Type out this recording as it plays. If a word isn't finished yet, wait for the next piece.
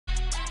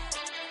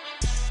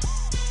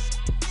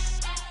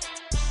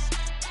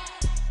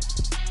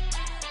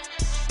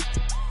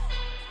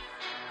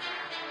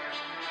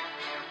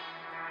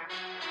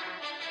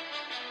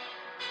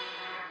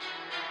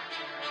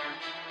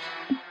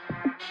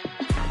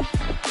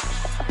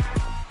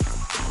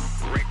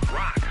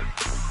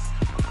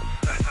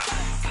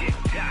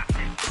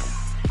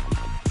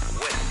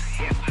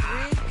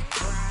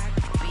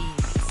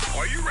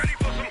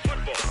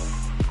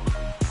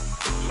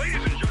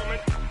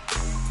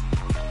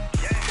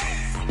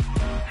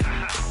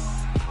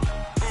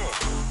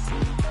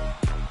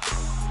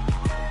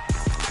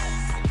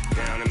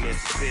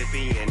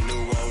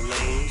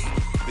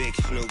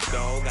Big Snoop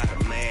Dogg got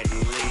a Madden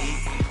league.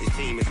 This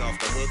team is off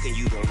the hook and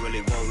you don't really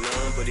want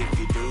none, but if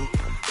you do,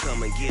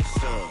 come and get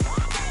some.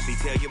 See,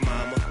 tell your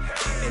mama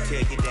and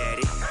tell your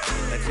daddy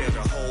and tell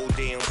the whole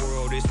damn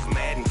world this is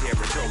Madden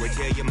territory.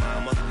 Tell your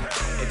mama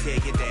and tell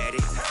your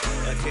daddy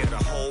and tell the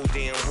whole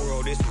damn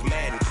world this is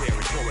Madden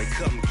territory.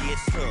 Come get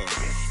some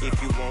if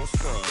you want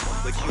some,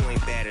 but you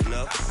ain't bad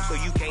enough, so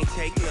you can't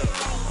take none.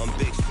 I'm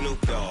Big Snoop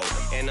Dogg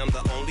and I'm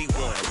the only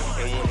one,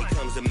 and when it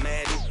comes to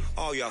Madden,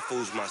 all y'all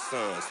fools my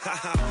sons.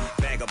 Haha,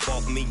 bag up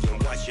off me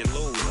and watch you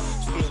lose.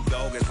 Snoop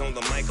Dogg is on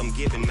the mic, I'm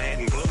giving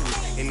Madden blues.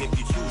 And if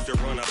you choose to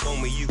run up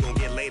on me, you gon'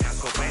 get laid out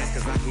so fast,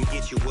 cause I can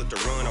get you with the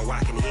run or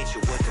I can hit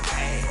you with the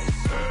pass.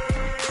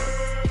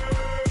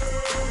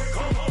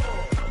 Come on.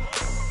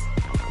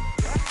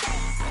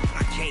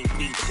 I can't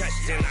be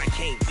touched and I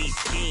can't be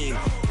schemed.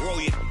 Roll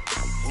it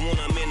when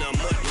I'm in a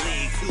mud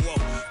league. 2-0,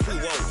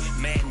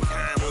 2-0, Madden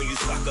time on you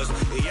suckers.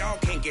 Y'all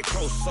can't get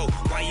close, so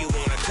why you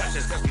wanna touch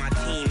us? Cause my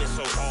team is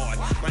so hard,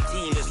 my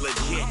team is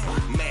legit.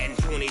 Madden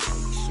 20,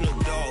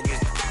 Snoop Dogg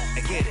is,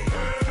 I get it.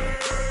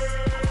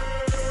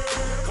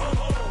 Come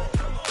on.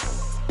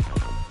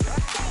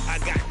 I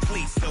got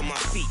cleats on my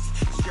feet,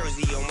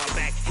 jersey on my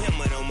back,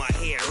 helmet on my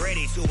head,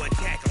 ready to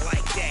attack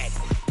like that.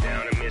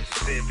 Down in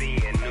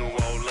Mississippi and New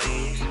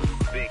Orleans,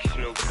 Big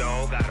Snoop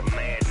Dogg got a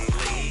Madden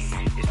league.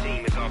 Your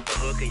team is off the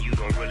hook and you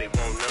don't really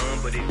want none,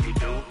 but if you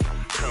do,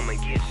 come and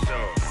get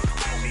some.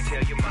 See,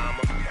 tell your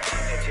mama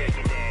and tell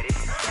your daddy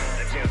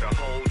and tell the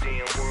whole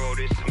damn world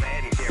this is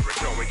Madden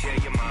territory. Tell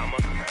your mama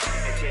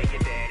and tell your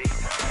daddy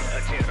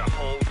and tell the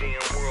whole damn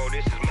world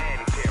this is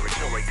Madden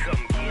territory.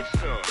 Come get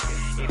some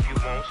if you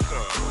want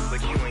some, but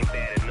you ain't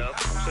bad enough,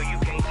 so you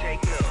can't take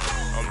none.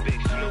 I'm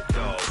Big Snoop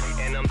Dogg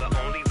and I'm the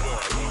only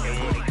one, and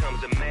when it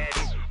comes to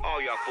Madden,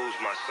 all y'all fools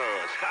my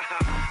sons.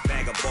 Haha,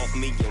 bag up off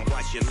me and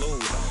watch you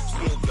lose.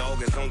 Snoop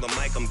Dogg is on the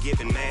mic, I'm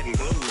giving Madden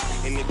blues.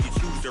 And if you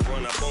choose to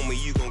run up on me,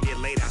 you gon' get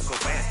laid out so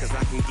fast, cause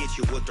I can get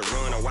you with the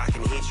run or I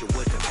can hit you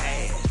with the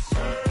pass.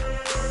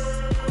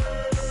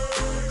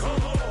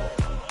 Come on.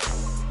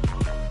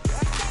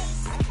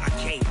 I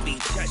can't be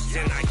touched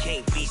and I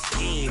can't be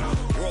schemed.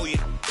 Roll it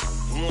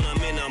when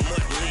I'm in a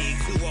mud league.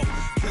 2-0,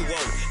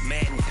 2-0,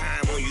 Madden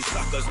time on you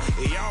suckers.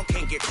 Y'all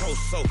can't get close,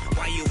 so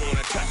why you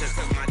wanna touch us?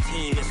 Cause my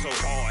team is so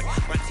hard,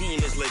 my team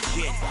is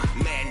legit.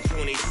 Madden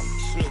 20,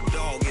 Snoop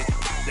Dogg is,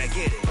 now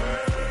get it.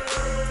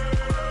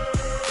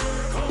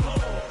 Come on.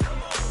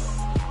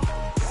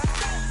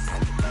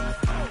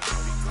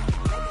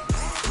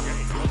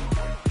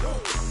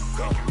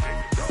 Go.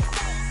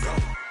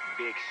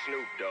 Big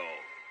Snoop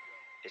Dogg,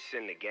 it's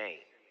in the game.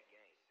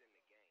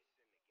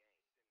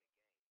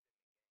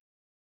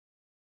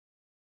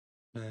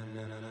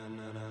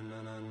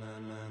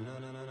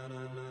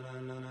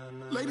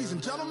 Ladies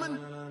and gentlemen,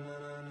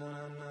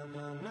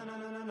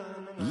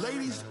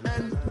 ladies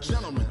and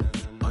gentlemen,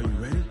 are you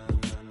ready?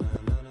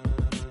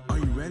 Are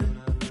you ready?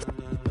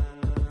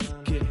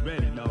 Get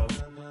ready, dog.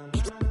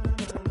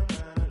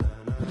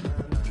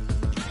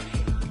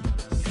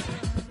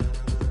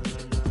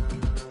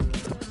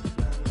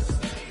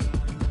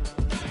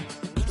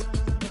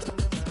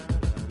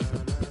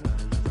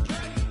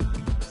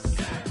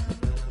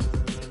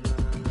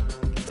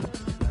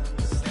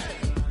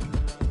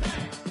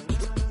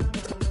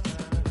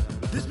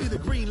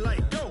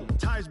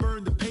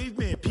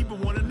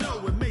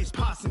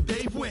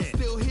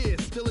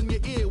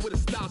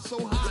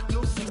 So hot,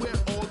 you'll see where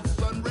all the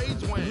sun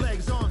rays went.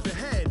 Legs, arms, and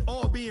head,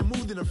 all being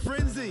moved in a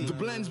frenzy. The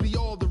blends be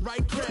all the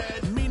right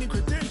cred, meaning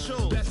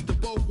credentials. Best of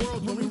both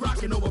worlds when we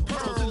rockin' over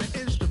pearls in the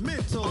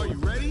instrumental. Are you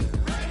ready?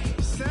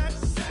 Ready. Set.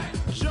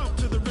 Jump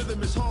to the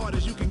rhythm as hard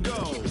as you can go.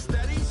 Keep it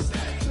steady.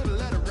 To the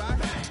letter right.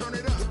 Turn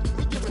it up.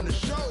 We giving the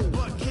show.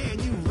 But can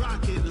you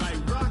rock it like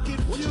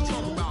rocket fuel? What you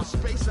talking about?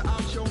 Space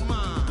out your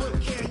mind.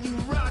 But can you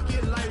rock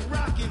it like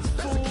rockets,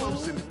 fool? That's a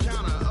close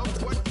encounter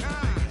of what kind?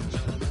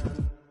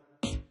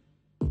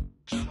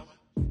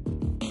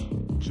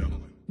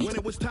 When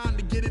it was time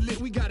to get it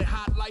lit, we got it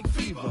hot like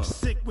fever.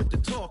 Sick with the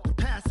talk, the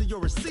pass to your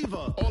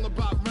receiver. All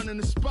about running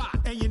the spot.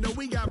 And you know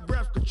we got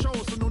breath control,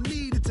 so no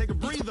need to take a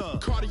breather.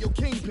 Cardio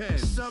kingpin,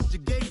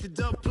 subjugate the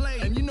dub play.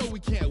 And you know we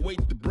can't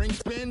wait to bring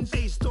spins.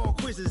 A-star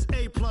quizzes,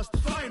 A+ the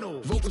final.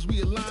 Vocals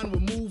we align,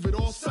 we'll move it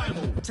all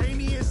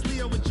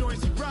simultaneously over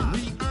joints we rock.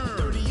 We earn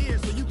 30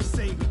 years, so you can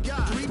say we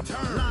got 3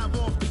 turns. Live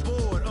off the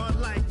board,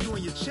 unlike you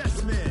and your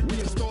chess men. We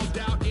install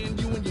doubt in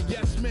you and your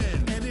yes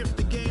men. And if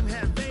the game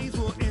had veins,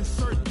 we'll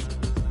insert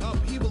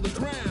upheaval the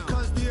ground.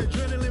 Cause the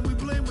adrenaline we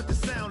blend with the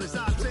sound is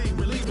our thing,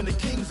 relieving the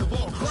kings of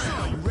all crowns.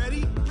 So are you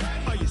ready?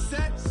 Are you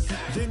set?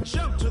 Then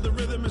jump to the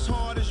rhythm as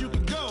hard as you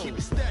can go. Keep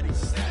it steady.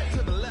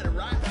 To the letter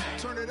right.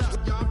 Turn it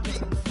up, y'all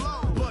keep the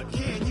flow. But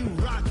can you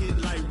rock it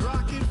like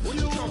rocket fuel? What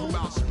you talking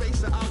about?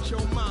 Space out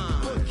your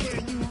mind. But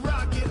can you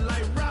rock it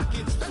like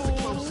rockets, fool? That's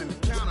a close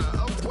encounter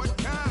of what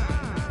kind?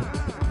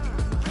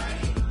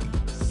 Ready,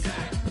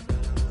 set,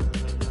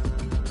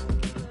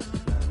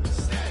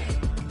 steady,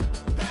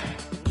 back.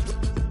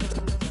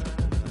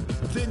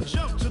 Then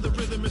jump to the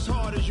rhythm as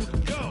hard as you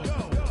can go.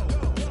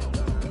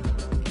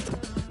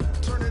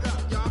 Turn it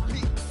up, y'all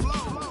keep the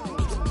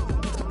flow.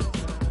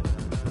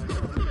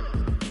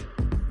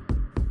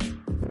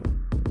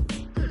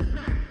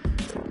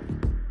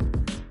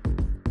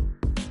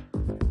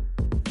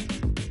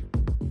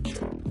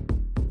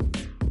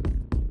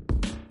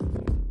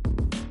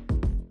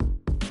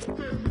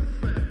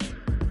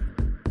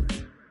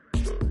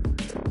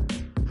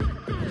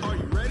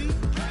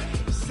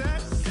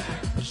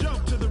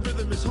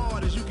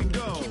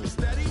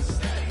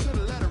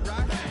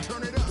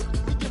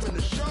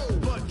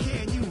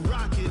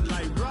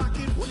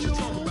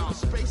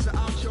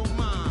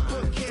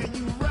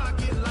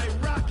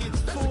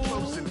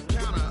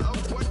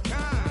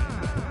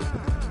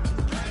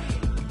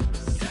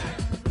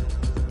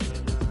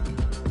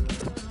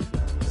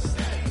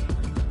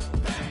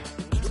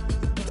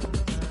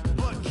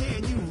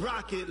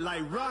 it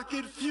like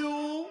rocket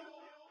fuel.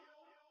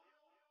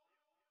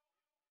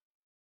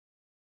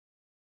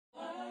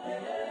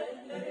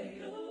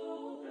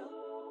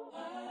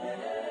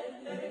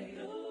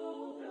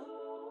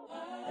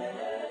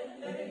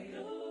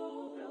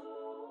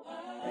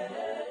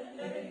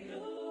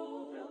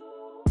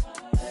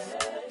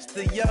 It's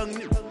the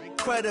young,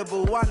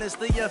 incredible,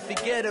 honestly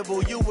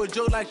unforgettable. You a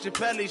Joe like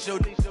Chappelle show.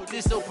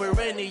 This so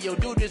perennial.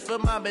 Do this for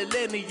my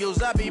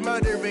millennials. I be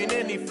murdering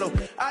any flow.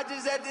 I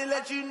just had to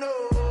let you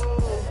know.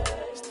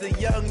 It's the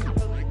young,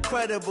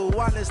 incredible,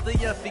 honestly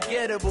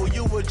unforgettable.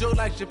 You a Joe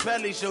like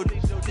Chappelle show.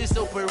 This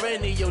so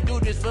perennial. Do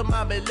this for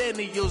my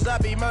millennials. I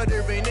be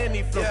murdering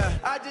any flow. Yeah.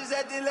 I just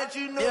had to let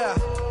you know.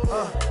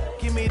 Yeah.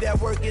 Give me that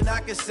work and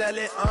I can sell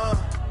it.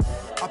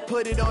 I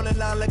put it on the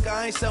line like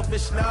I ain't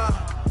selfish, nah.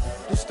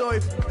 The story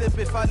flip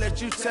if I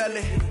let you tell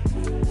it.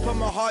 Put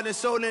my heart and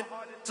soul in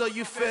so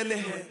you feel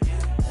it.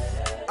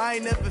 I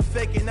ain't never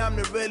faking, I'm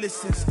the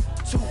realest since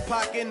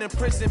Tupac in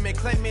imprisonment,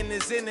 claiming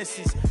his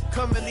innocence.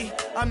 Currently,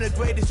 I'm the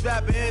greatest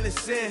rapper in a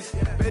sense.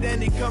 But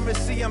any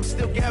currency, I'm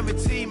still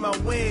guaranteed my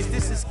wins.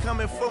 This is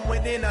coming from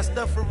within, I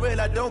stuff for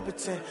real, I don't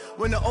pretend.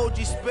 When the OG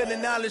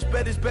spilling knowledge,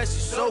 bet it's best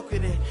you soak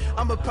it in.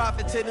 I'm a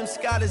prophet to them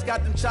scholars,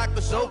 got them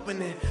chakras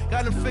opening.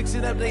 Got them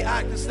fixing up they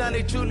octaves, now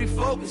they truly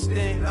focused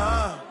in.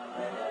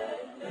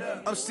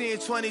 I'm seeing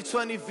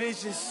 2020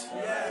 visions,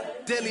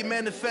 daily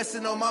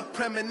manifesting on my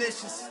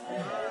premonitions.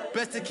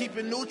 Best to keep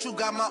it neutral,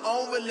 got my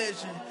own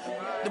religion.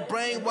 The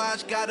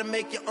brainwash, gotta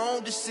make your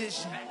own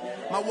decision.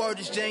 My word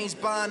is James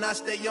Bond, I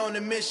stay on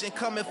the mission.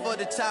 Coming for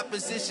the top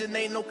position,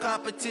 ain't no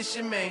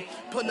competition, man.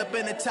 Pull up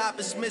in the top,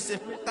 it's missing,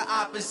 the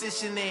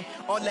opposition ain't.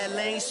 All that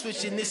lane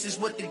switching, this is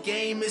what the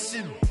game is.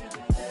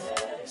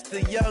 It's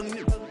the young,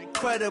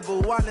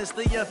 incredible,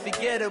 honestly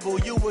unforgettable.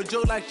 You a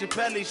Joe like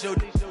Chappelle show.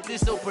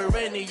 This so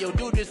perennial.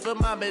 Do this for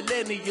my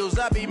millennials.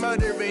 I be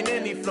murdering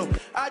any flow.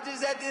 I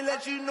just had to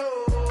let you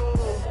know.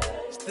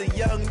 It's the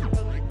young,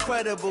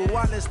 incredible,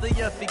 honestly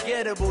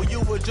unforgettable.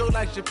 You a Joe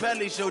like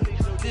Chappelle show.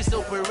 This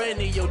so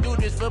perennial. Do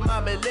this for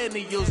my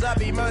millennials. I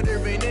be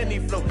murdering any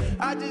flow.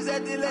 I just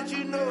had to let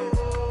you know.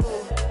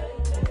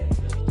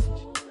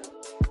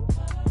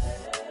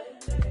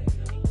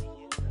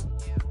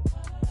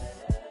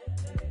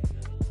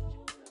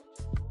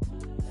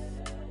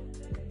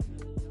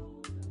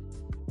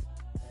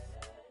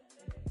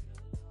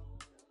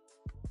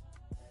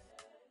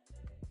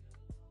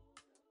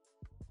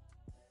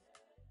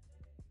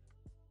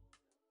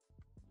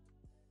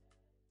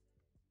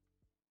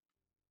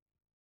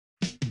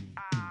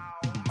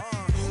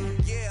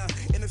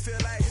 Feel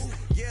like,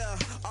 yeah,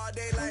 all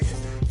day like,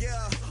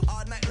 yeah,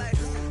 all night like,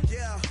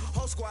 yeah,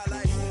 whole squad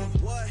like,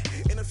 what?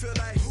 And it feel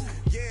like,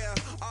 yeah,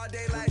 all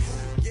day like,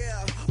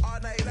 yeah, all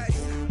night like,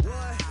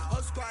 what?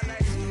 Whole squad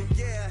like,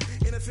 yeah,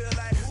 and it feel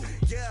like,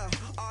 yeah,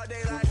 all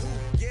day like,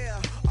 yeah,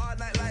 all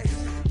night like,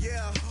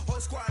 yeah, whole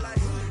squad like,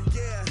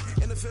 yeah,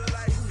 and it feel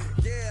like,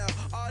 yeah,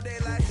 all day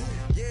like,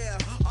 yeah,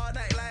 all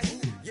night like,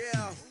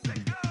 yeah.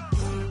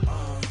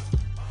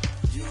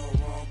 You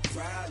don't want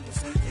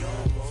problems, you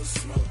don't want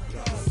smoke,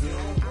 no.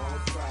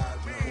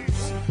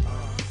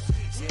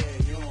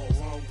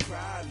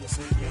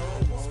 You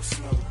don't want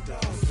smoke,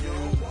 dog. You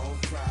don't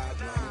want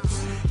problems.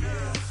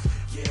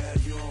 Yeah,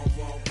 you don't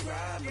want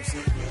problems.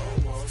 You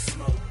don't want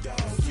smoke, dog.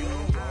 You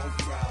don't want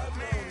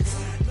problems.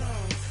 No,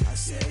 I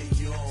said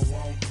you don't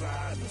want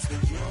problems.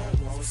 You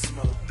don't want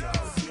smoke,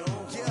 dog. You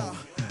don't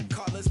want.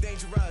 Call us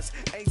dangerous.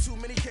 Ain't too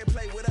many can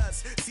play with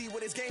us. See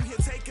what this game here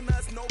taking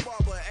us. No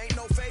barber, ain't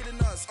no fading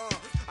us.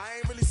 I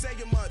ain't really saying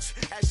much.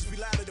 Actions be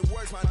louder than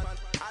words, man.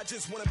 I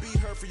just wanna be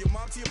heard for your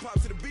mom to your pop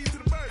to the beat to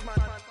the bird, man.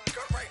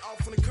 Cut right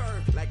off on the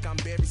curb, like I'm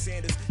Barry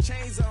Sanders.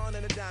 Chains on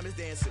and the diamonds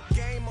dancing.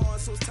 Game on,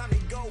 so it's time to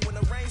go. When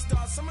the rain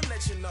starts, I'ma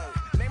let you know.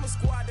 Name a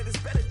squad that is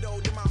better though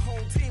than my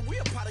home team. We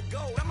a pot of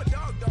gold. I'm a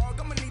dog.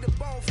 I'ma need a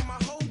bone for my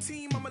whole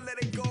team. I'ma let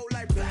it go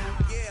like,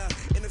 yeah.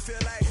 And it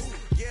feel like,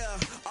 yeah,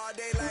 all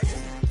day like,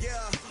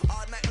 yeah,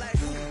 all night like,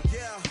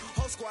 yeah,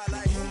 whole squad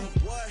like,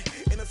 what?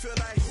 And it feel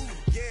like,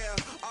 yeah,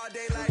 all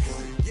day like,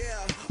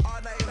 yeah,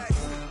 all night like,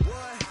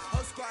 what?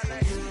 Whole squad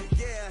like,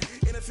 yeah,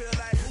 and it feel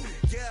like,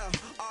 yeah,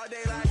 all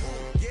day like,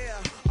 yeah,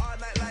 all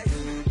night like,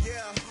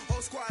 yeah,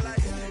 whole squad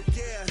like,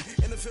 yeah,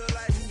 and it feel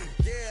like,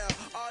 yeah,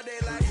 all day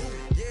like,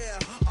 yeah,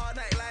 all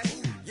night like,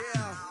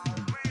 yeah.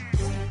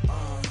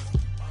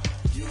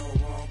 You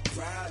don't want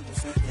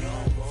problems, you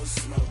don't want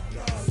smoke,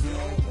 no, you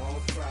don't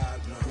want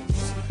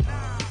problems.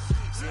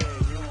 Yeah,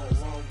 you don't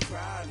want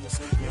problems,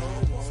 you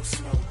don't want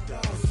smoke,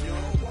 dog, you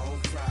don't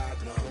want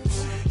problems.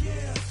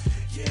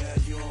 Yeah,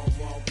 you don't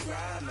want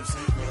problems,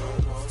 you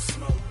don't want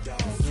smoke, dog,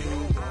 you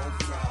don't want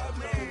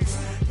problems.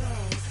 No,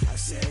 I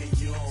say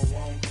you don't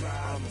want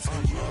problems,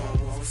 you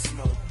don't want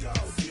smoke,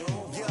 dog, you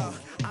don't want.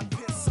 Yeah, I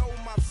pissed so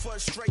my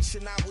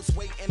frustration, I was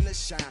waiting to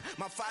shine.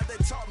 My father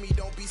taught me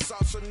don't be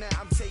soft, so now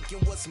I'm taking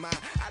what's mine.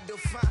 I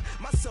define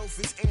myself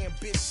as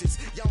ambitious,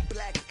 young,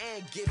 black,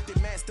 and gifted.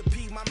 Master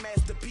P, my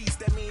masterpiece,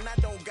 that mean I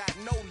don't got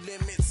no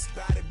limits.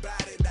 Bout it,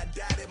 I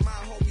doubt it. My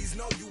homies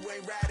know you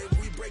ain't ratted.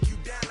 We break you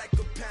down like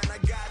a pound. I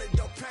got it,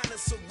 don't pound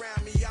us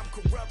around me. I'm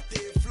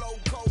corrupted, flow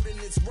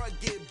it's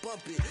rugged,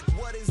 bumpy.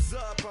 What is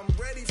up? I'm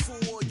ready for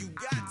war. You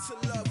got to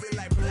love it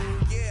like black,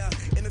 yeah.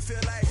 And it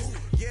feel like,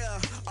 yeah.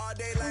 All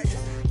day like,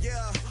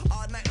 yeah.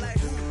 All night like,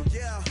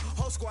 yeah.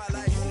 Whole squad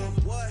like,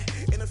 what?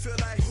 And it feel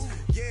like,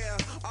 yeah.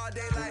 All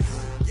day like,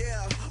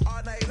 yeah.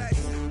 All night like,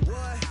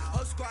 what?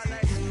 Whole squad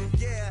like,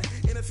 yeah.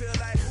 And it feel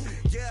like,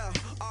 yeah.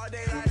 All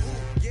day like,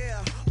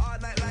 yeah. All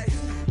night like,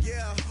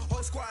 yeah.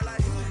 Whole squad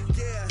like,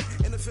 yeah.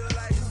 And it feel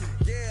like,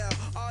 yeah.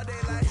 All day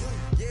like,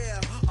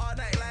 yeah. All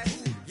night like,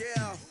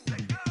 yeah.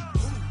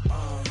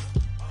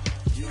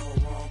 You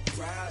don't want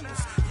problems.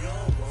 You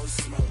don't want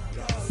smoke,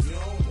 dog. You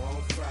don't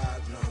want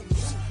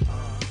problems.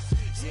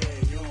 Yeah,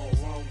 you don't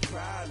want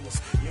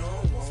problems. You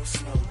don't want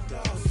smoke,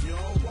 dog. You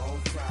don't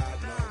want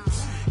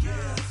problems.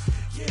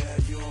 Yeah,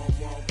 you don't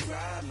want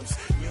problems.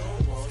 You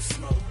don't want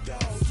smoke,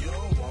 dog. You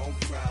don't want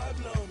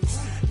problems.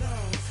 No,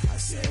 I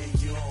say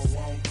you don't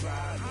want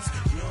problems.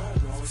 You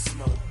don't want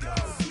smoke,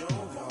 dog. You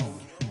don't want.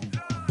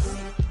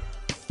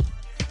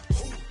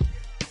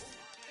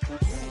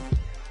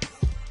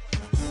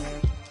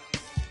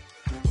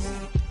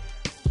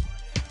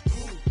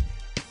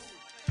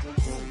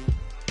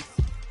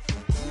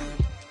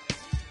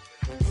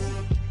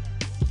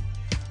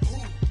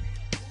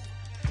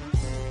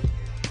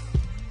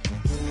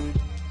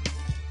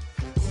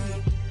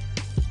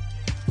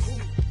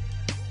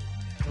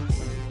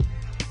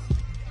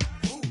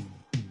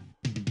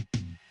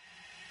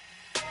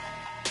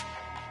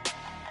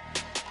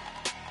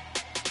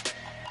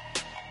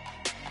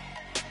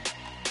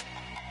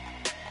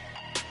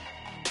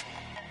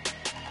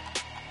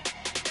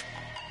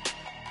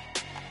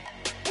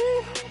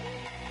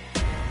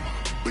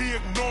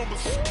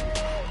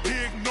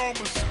 Big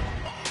numbers,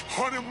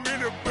 100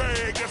 minute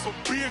bag, that's a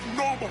big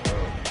number.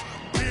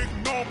 Big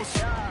numbers,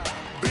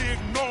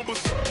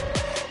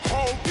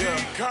 whole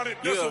team counted,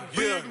 that's a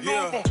big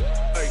number.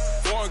 Hey,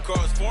 foreign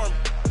cars, foreign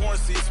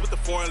seats with the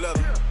foreign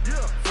leather.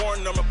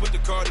 Foreign number, put the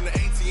card in the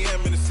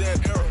ATM in the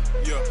sad era.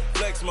 Yeah,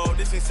 flex mode,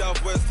 this ain't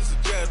Southwest, this a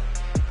jet.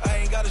 I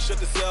ain't gotta shut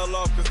the cell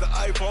off, cause the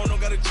iPhone don't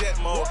got a jet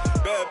mode.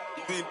 Bad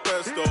be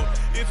pesto.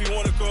 If you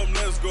wanna come,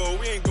 let's go.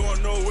 We ain't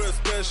going nowhere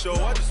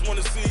special. I just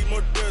wanna see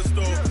more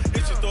pesto.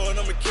 Hit your thought,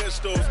 I'ma catch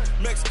those.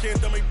 Mexican,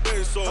 dummy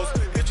pesos.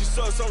 Hit your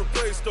sus, I'll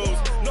replace those.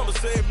 Number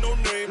saved, no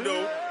name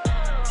though.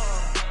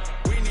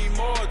 We need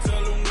more,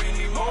 tell them we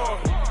need more.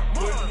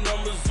 Putting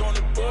numbers on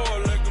the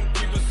board like I'm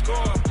keeping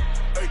score.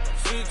 Hey,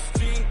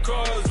 16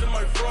 cars in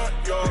my front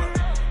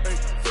yard. Hey,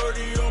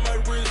 30 on my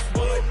wrist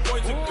while I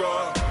point to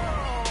God.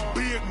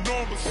 Big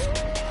numbers,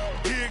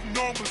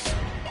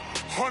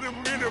 100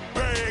 minute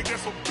bag,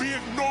 that's a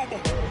big number.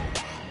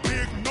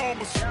 Big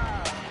numbers,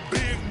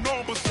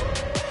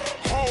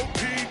 whole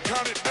team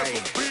counted, that's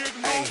a big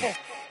number.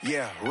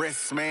 Yeah,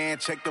 wrist man,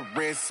 check the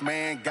wrist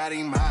man, got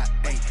him hot.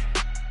 Ay,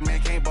 man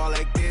can't ball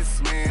like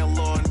this, man.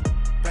 Lord,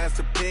 past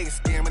the pig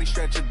skin, but he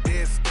stretch a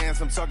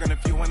distance. I'm talking a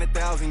few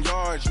 100,000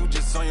 yards, you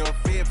just on your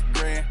 5th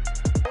grand.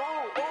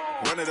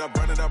 Run it up,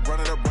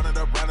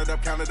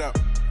 count it up.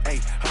 Ay,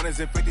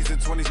 hundreds and 50s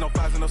and 20s, no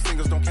 5s and no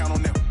singles, don't count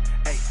on them.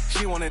 Ay,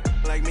 she want it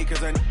like me, cause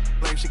her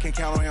blame, she can't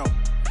count on him.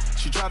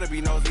 She try to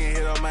be nosy and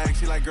hit up my ex,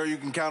 she like, girl, you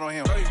can count on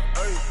him. Hey,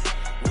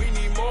 we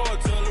need more,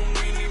 tell them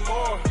we need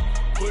more.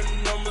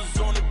 Putting numbers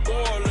on the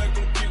board like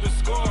I'm keeping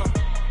score.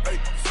 Hey,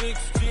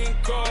 16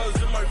 cars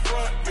in my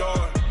front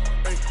yard.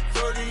 Hey,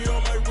 30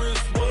 on my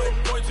wrist while I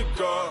point to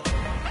God.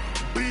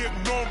 Big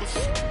numbers,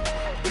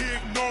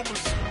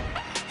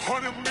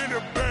 100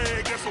 minute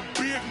bag, that's a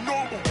big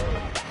number.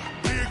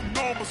 Big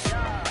numbers,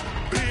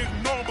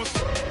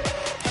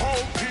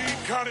 whole team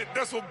counted,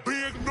 that's a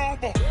big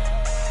number.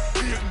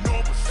 Big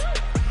numbers,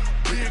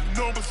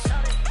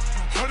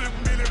 100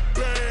 minute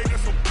bag,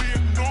 that's a big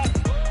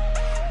number.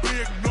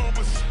 Big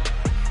numbers,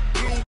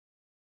 blue.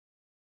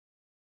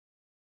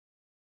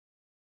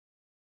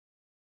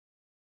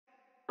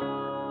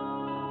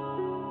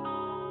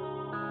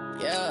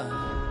 Yeah.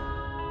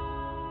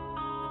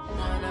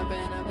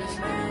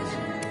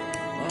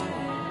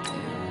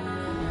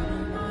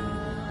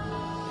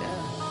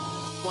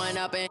 One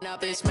up and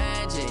up, it's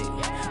magic.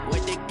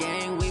 With the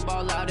gang, we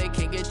ball out, it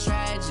can get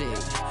tragic.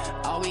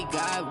 All we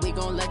got, we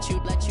gon' let you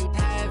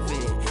have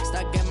it.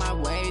 Stuck in my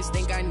ways,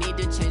 think I need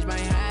to change my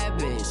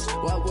habits.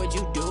 What would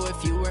you do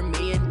if you were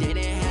me and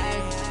didn't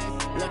have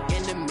it? Look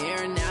in the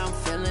mirror, now I'm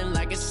feeling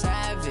like a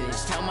savage.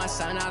 Tell my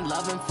son I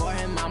love him, for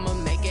him I'ma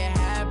make it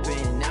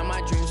happen. Now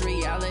my dream's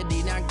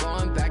reality, not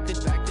going back to.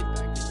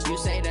 You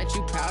say that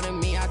you proud of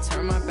me, I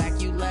turn my back,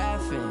 you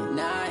laughing.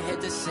 Now I hit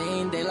the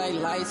scene, they like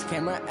lights,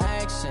 camera,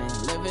 action.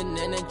 Living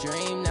in a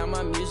dream, now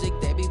my music,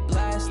 they be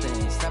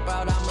blasting. Step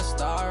out, I'm a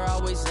star,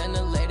 always in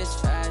the latest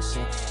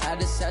fashion. Had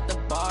to set the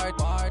bar,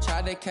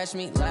 try to catch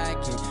me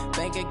lacking.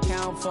 Bank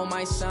account for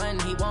my son,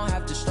 he won't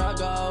have to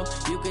struggle.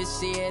 You can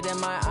see it in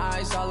my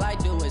eyes, all I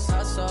do is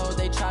hustle.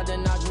 They tried to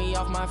knock me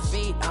off my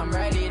feet, I'm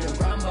ready to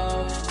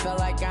rumble. Felt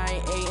like I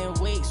ain't ate in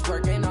weeks,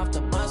 working off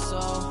the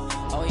muscle.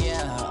 Oh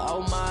yeah,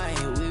 oh my,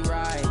 we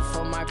ride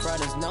for my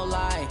brothers, no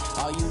lie.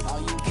 All you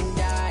can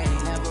die,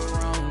 never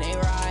wrong, they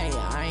right.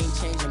 I ain't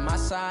changing my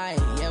side,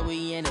 yeah,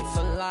 we in it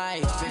for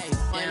life. If you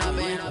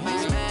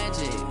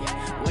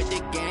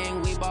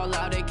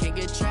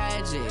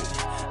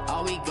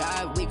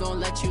got, we gon'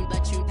 let you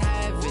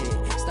have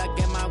it. Stuck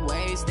in my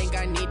ways, think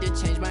I need to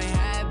change my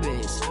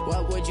habits.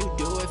 What would you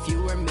do if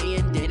you were me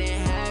and didn't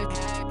have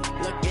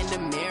it? Look in the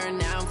mirror,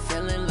 now I'm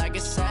feeling like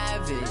a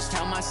savage.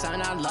 Tell my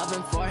son I love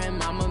him, for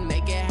him I'ma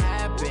make it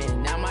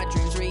happen. Now my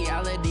dream's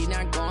reality,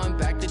 not going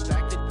back to.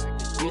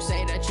 You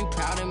say that you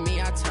proud of me,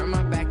 I turn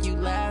my back, you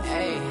laugh.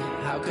 Hey,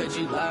 how could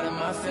you lie to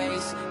my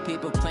face?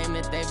 People claim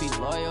that they be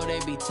loyal, they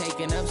be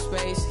taking up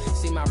space.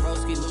 See my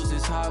broski lose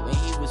his heart when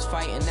he was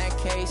fighting that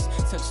case.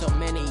 Took so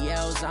many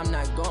yells, I'm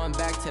not going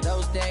back to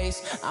those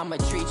days. I'ma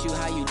treat you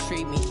how you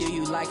treat me, do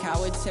you like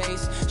how it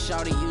tastes?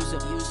 Shawty, use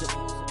it.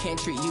 Can't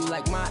treat you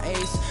like my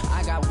ace.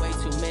 I got way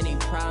too many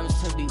problems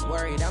to be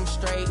worried, I'm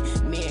straight.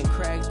 Me and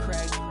Craig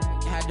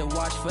had to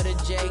watch for the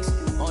Jakes.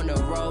 On the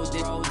road,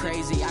 this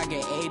crazy, I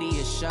get 80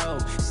 a show.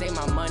 Say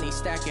my money,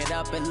 stack it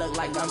up, it look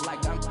like I'm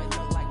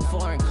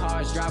foreign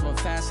cars, driving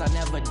fast, I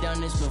never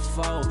done this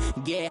before.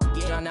 Get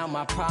drown out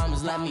my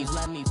problems, let me When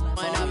up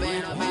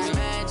in NoMercy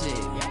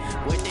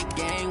Magic. With the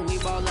gang, we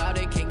ball out,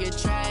 it can get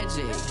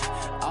tragic.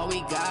 All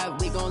we got,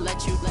 we gon'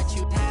 let you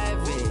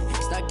have it.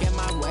 Stuck in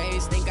my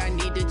ways, think I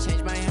need to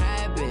change my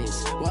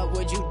habits. What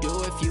would you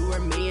do if you were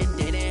me and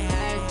didn't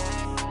have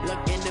it?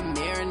 Look in the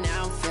mirror,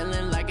 now I'm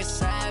feeling like a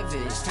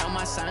savage. Tell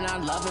my son I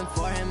love him,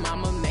 for him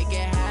I'ma make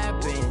it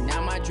happen.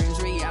 Now my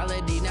dream's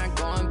reality, not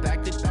going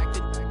back to.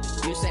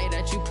 You say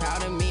that you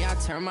proud of me, I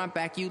turn my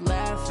back, you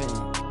laughing.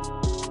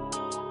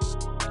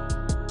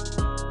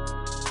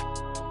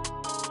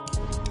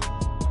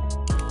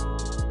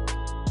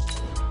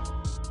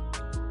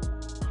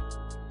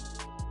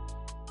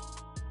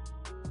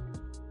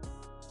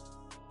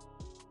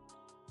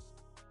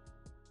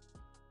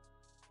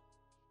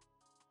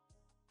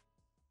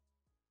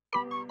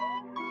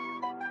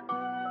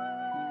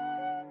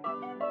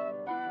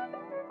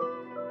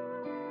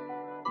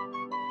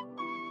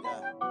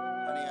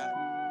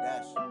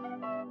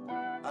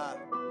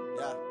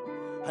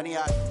 Honey,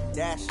 I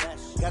dash,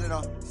 got it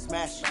on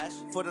smash,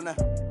 foot on the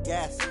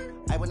gas.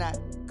 I will not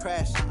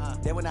crash,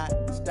 they will not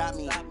stop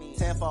me.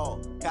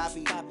 Tenfold,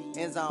 copy,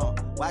 end zone,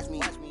 watch me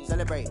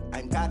celebrate.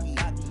 I'm cocky,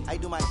 I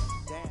do my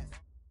dance.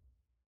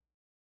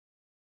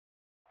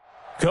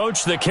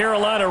 Coach, the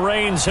Carolina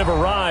Rains have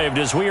arrived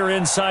as we are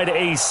inside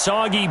a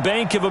soggy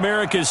Bank of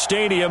America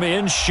Stadium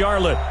in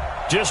Charlotte.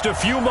 Just a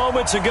few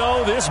moments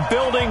ago, this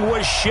building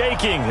was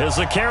shaking as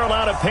the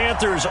Carolina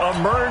Panthers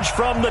emerged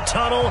from the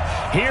tunnel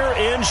here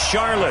in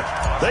Charlotte.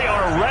 They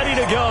are ready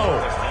to go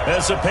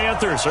as the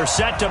Panthers are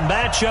set to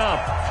match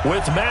up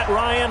with Matt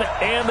Ryan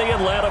and the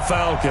Atlanta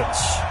Falcons.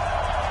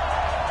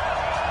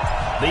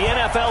 The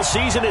NFL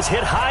season has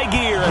hit high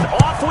gear, and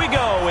off we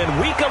go in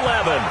Week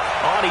 11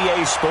 on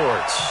EA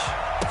Sports.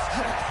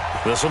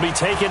 This will be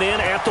taken in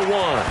at the 1.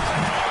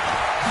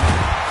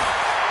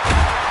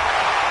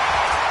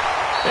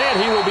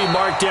 And he will be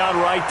marked down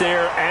right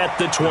there at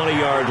the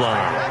 20-yard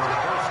line.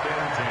 First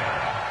and 10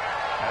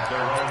 at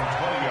their own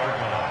 20-yard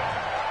line.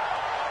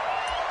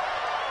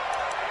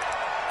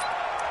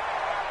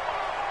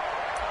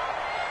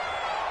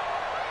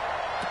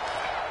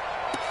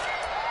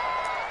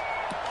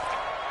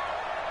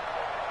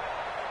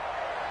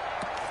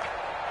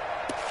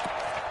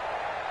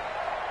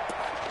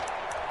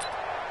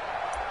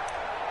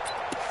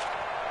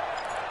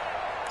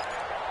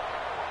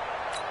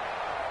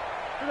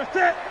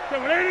 Set.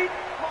 780.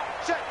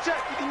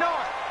 Check, you know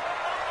it.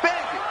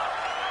 Bend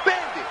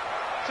it.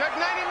 Check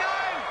 99.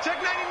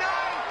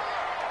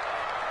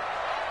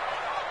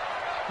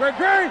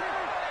 Great.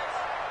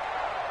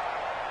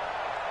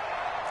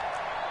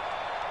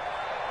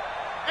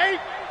 8.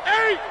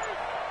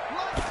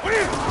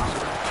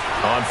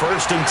 On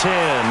 1st and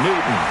 10,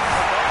 Newton.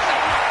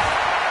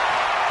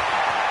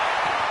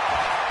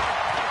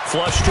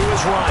 Flush to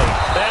his right.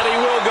 And he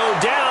will go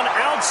down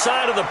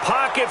outside of the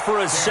pocket for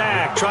a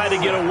sack. Tried to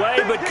get away,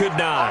 but could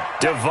not.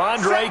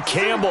 Devondre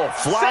Campbell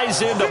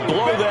flies in to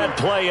blow that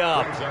play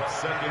up.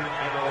 Second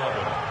and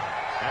 11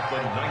 at the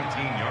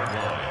 19-yard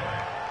line.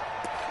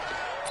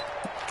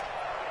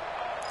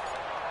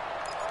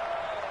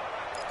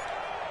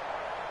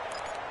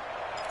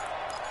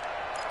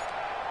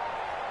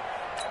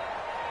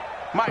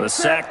 The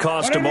sack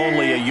cost him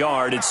only a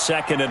yard. It's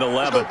 2nd and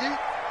 11.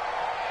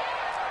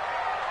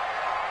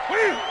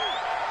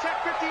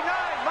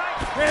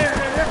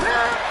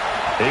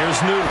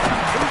 Here's Newton.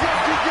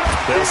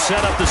 They'll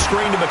set up the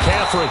screen to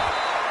McCaffrey.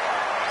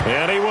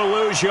 And he will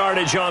lose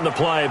yardage on the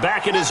play.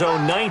 Back at his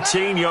own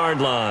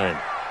 19-yard line.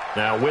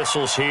 Now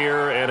whistles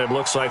here, and it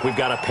looks like we've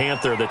got a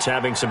Panther that's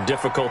having some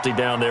difficulty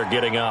down there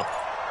getting up.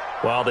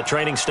 While the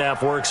training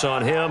staff works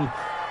on him,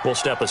 we'll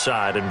step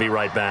aside and be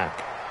right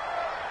back.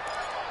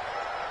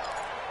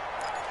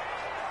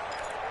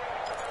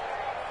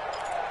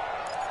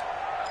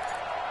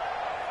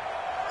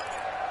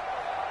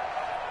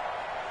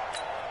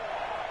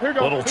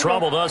 Little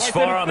trouble thus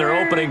far on their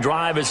opening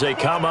drive as they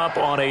come up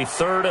on a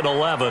 3rd and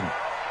 11.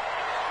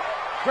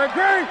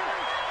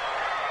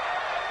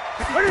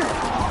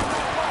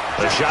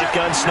 A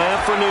shotgun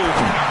snap for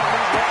Newton.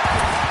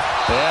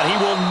 And he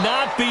will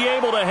not be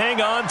able to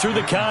hang on through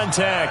the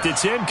contact.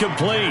 It's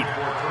incomplete.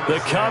 The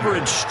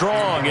coverage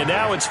strong, and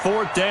now it's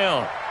 4th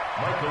down.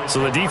 So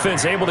the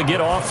defense able to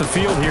get off the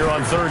field here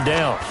on 3rd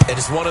down. And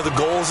it's one of the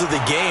goals of the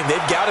game.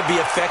 They've got to be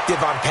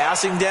effective on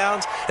passing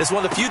downs. It's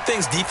one of the few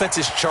things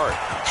defenses chart.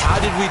 How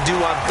did we do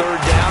on 3rd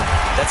down?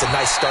 That's a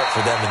nice start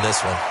for them in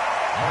this one.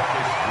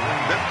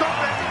 Let's go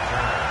back.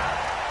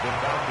 The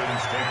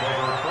Falcons take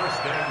over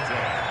 1st and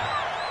 10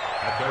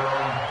 at their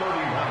own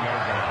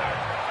 31-yard line.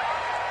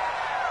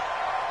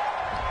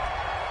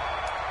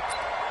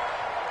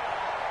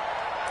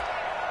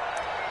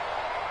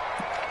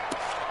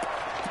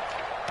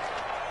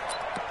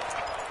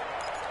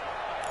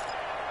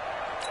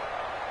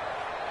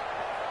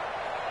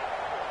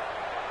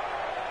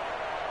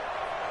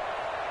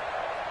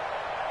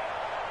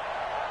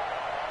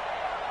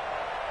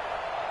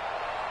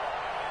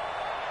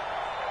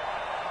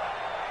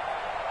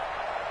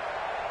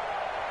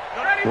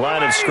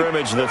 Line of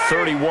scrimmage, the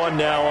 31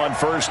 now on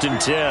 1st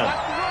and 10.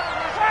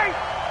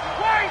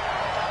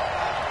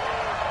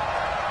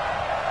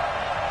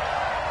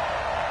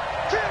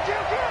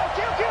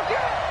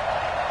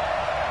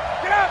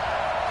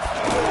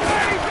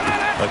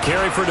 A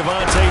carry for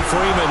Devontae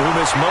Freeman, who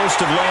missed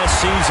most of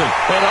last season.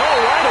 And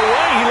right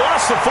away, he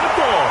lost the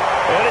football.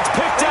 And it's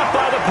picked up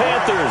by the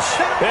Panthers.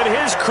 And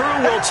his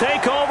crew will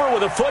take over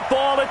with a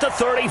football at the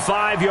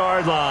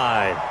 35-yard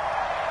line.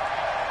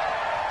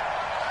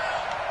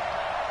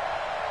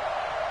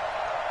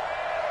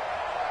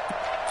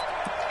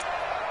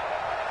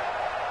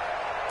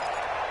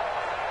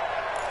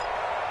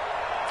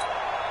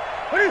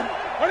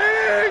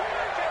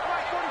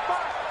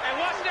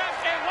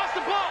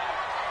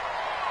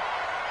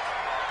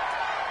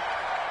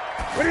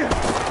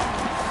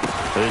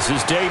 This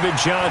is David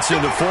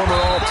Johnson, the former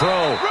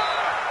All-Pro.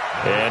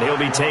 And he'll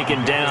be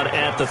taken down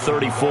at the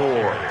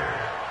 34.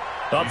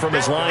 Up from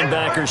his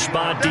linebacker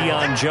spot,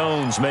 Deion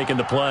Jones making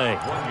the play.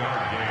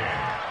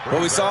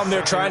 Well, we saw him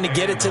there trying to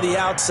get it to the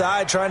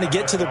outside, trying to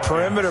get to the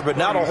perimeter, but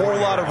not a whole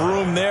lot of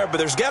room there. But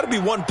there's got to be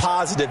one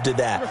positive to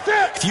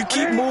that. If you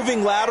keep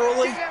moving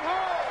laterally,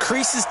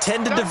 creases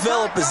tend to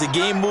develop as the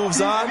game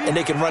moves on, and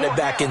they can run it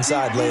back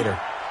inside later.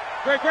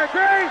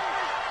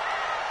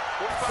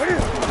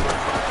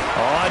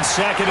 On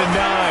 2nd and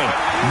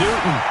 9,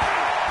 Newton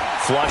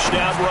flushed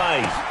out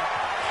right.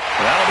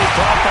 That'll be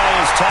caught by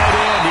his tight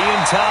end,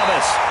 Ian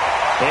Thomas.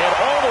 And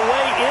all the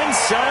way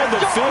inside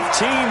the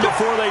 15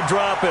 before they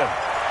drop him.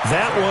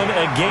 That one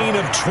a gain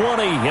of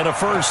 20 and a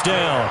 1st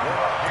down.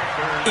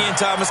 Ian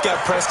Thomas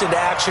got pressed into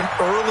action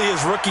early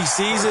his rookie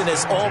season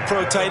as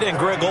All-Pro tight end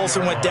Greg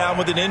Olsen went down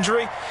with an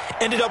injury.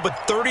 Ended up with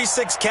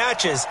 36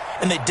 catches,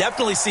 and they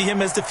definitely see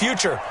him as the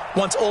future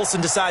once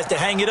Olsen decides to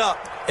hang it up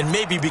and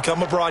maybe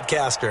become a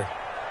broadcaster.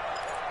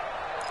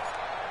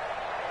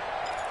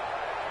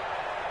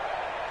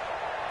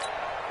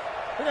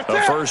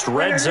 A first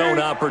red zone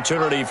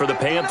opportunity for the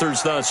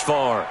Panthers thus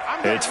far.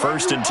 It's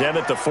 1st and 10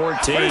 at the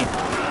 14.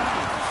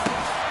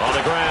 On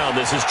the ground,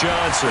 this is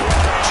Johnson.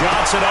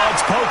 Johnson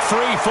odds poke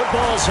 3,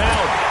 football's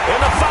out,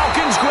 and the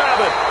Falcons grab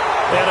it.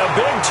 And a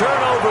big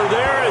turnover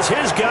there as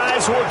his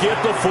guys will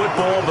get the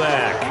football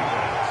back.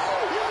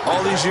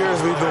 All these years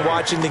we've been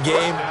watching the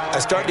game, I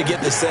start to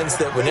get the sense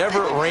that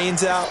whenever it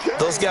rains out,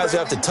 those guys who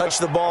have to touch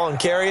the ball and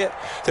carry it,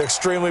 they're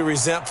extremely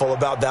resentful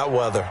about that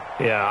weather.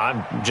 Yeah,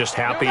 I'm just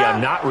happy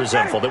I'm not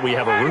resentful that we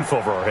have a roof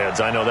over our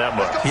heads. I know that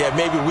much. Yeah,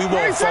 maybe we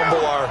won't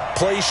fumble our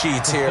play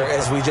sheets here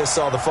as we just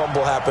saw the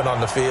fumble happen on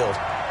the field.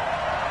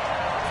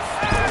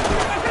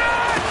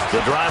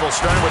 The drive will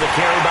start with a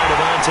carry by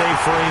Devontae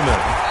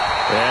Freeman.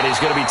 And he's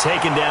going to be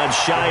taken down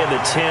shy of the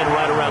 10,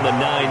 right around the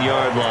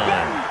 9-yard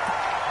line.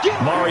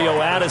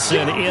 Mario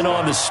Addison in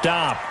on the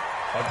stop.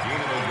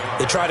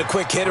 They tried a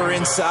quick hitter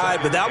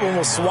inside, but that one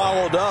was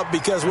swallowed up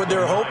because what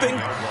they're hoping,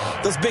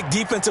 those big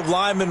defensive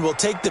linemen will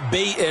take the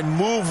bait and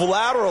move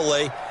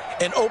laterally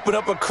and open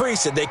up a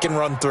crease that they can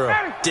run through.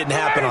 Didn't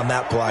happen on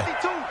that play.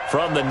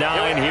 From the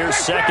 9, here's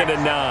 2nd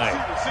and 9.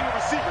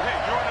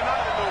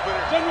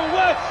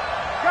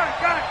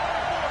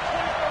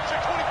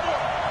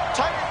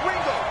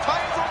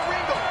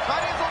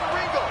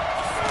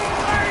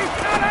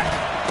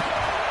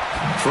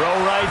 Throw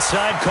right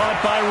side, caught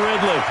by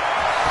Ridley.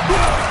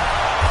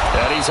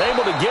 And he's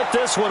able to get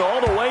this one all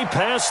the way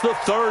past the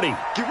 30.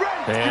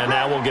 And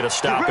now we'll get a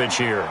stoppage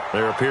here.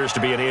 There appears to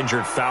be an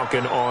injured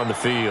Falcon on the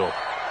field.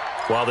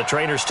 While the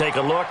trainers take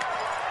a look,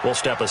 we'll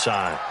step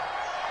aside.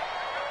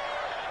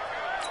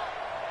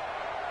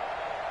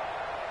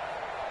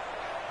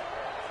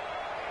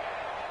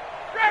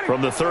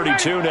 From the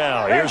 32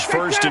 now, here's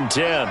 1st and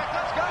 10.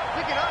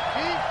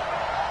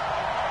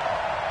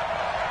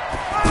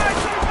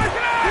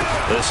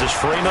 This is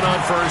Freeman on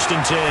 1st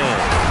and 10.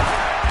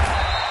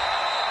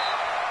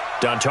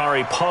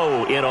 Dontari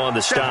Poe in on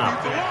the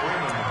stop.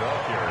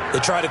 They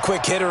tried a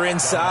quick hitter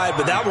inside,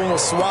 but that one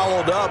was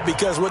swallowed up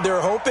because what they're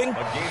hoping,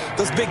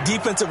 those big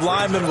defensive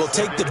linemen will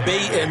take the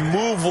bait and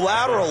move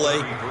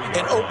laterally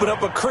and open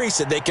up a crease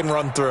that they can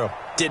run through.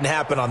 Didn't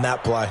happen on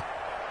that play.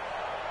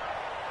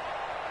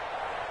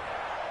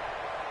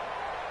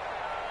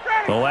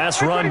 The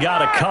last run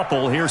got a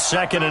couple. Here's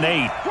 2nd and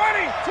 8.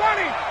 20.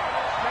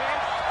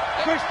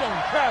 Push them,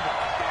 Travis.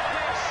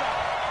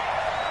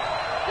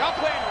 Y'all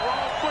playing the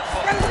wrong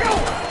football.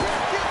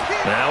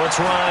 Now it's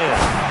Ryan.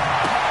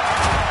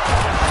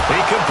 He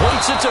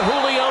completes it to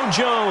Julio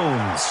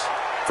Jones.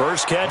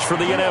 First catch for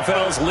the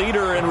NFL's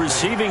leader in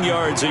receiving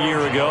yards a year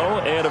ago,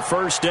 and a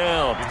first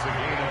down. It's a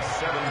gain of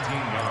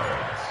 17 yards.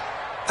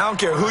 I don't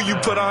care who you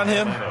put on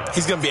him.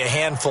 He's going to be a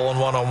handful in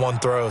one-on-one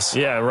throws.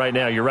 Yeah, right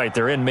now you're right.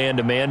 They're in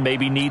man-to-man.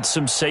 Maybe need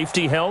some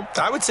safety help.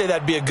 I would say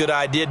that'd be a good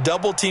idea.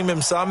 Double team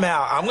him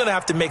somehow. I'm going to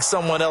have to make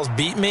someone else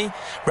beat me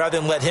rather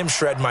than let him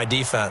shred my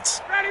defense.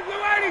 Ready, blue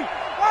 80.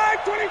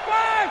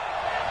 525.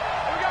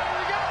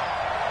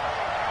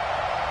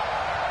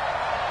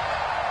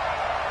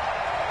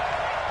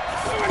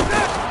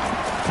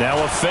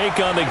 Now a fake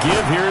on the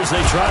give here as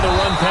they try the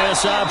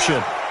run-pass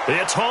option.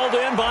 It's hauled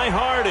in by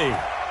Hardy.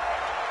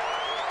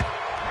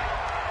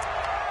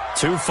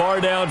 Too far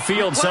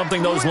downfield,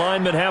 something those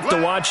linemen have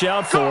to watch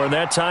out for, and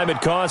that time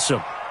it costs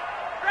them.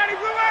 Ready,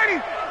 blue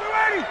 80. Blue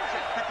 80.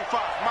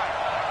 55, Mike.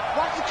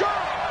 Watch the curve.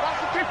 Watch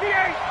the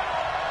 58.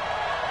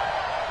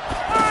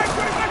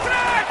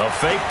 A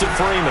fake to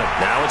Freeman.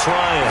 Now it's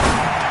Ryan.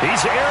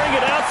 He's airing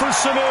it out for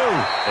Sanu.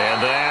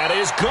 And that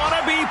is going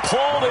to be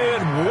pulled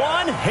in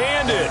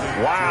one-handed.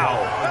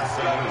 Wow.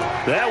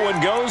 That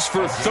one goes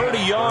for 30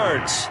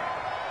 yards.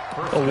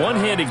 A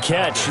one-handed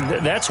catch,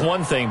 that's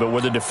one thing, but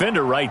with a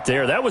defender right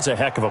there, that was a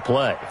heck of a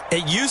play.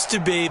 It used to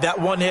be that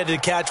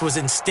one-handed catch was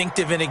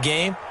instinctive in a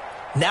game.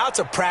 Now it's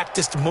a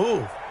practiced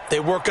move. They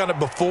work on it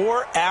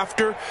before,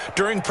 after,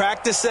 during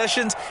practice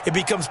sessions. It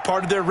becomes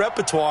part of their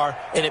repertoire,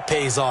 and it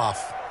pays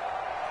off.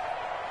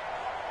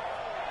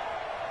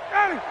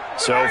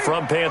 So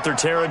from Panther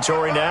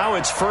territory now,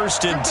 it's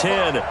 1st and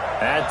 10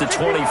 at the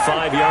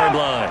 25-yard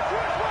line.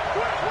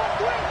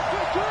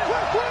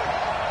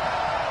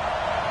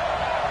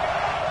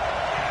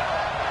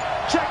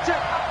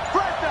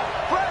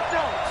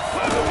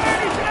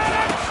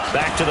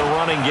 Back to the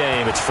running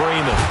game. It's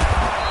Freeman.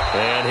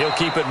 And he'll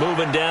keep it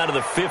moving down to the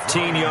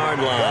 15-yard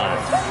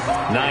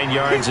line. 9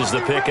 yards is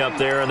the pickup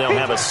there, and they'll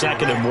have a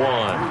 2nd and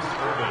 1.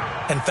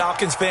 And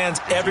Falcons fans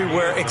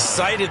everywhere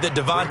excited that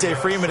Devontae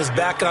Freeman is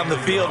back on the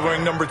field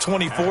wearing number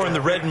 24 in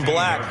the red and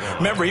black.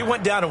 Remember, he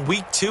went down in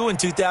Week 2 in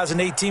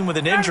 2018 with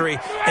an injury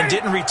and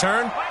didn't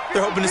return.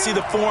 They're hoping to see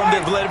the form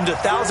that led him to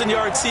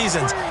 1,000-yard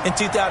seasons in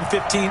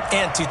 2015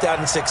 and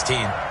 2016.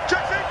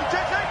 Check safety,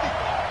 check safety.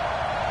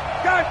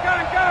 Got it.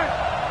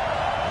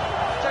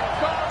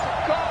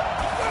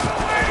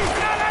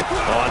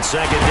 On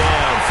 2nd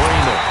down,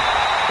 Freeman.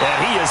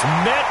 And he is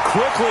met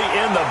quickly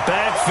in the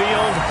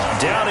backfield.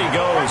 Down he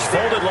goes,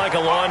 folded like a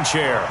lawn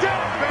chair.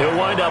 He'll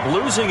wind up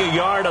losing a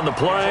yard on the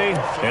play,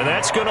 and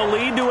that's going to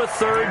lead to a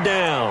 3rd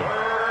down.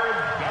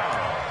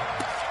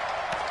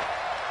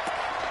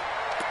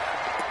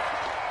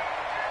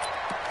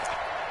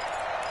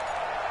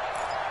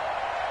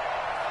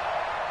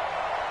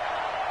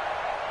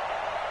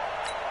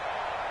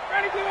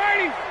 Ready, blue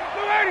 80.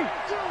 Blue 80.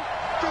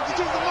 52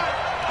 to the left.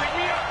 Pick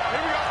me up.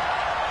 Here we go.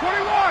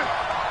 21.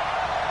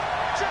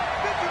 Check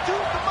 52 to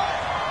the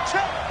left.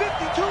 Check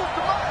 52 to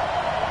the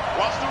left.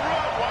 Watch the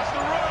run. Watch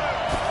the run.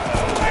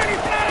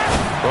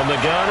 From the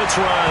gun, it's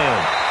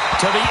Ryan.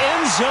 To the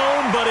end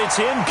zone, but it's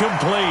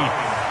incomplete.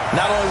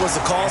 Not only was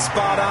the call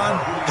spot on,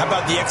 how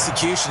about the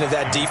execution of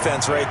that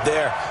defense right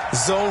there? The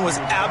zone was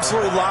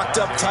absolutely locked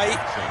up tight.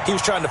 He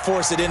was trying to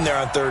force it in there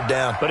on 3rd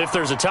down. But if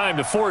there's a time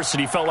to force it,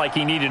 he felt like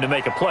he needed to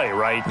make a play,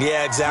 right?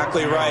 Yeah,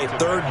 exactly right.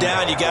 3rd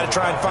down, you got to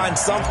try and find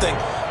something.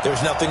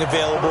 There's nothing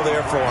available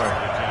there for him.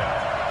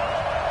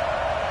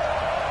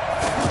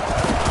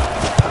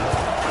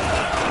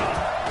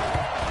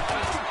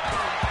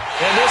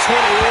 And this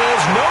one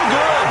is no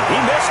good. He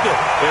missed it.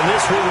 And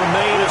this will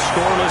remain a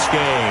scoreless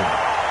game.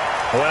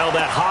 Well,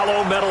 that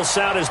hollow metal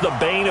sound is the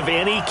bane of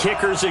any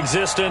kicker's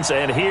existence,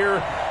 and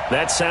here,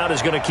 that sound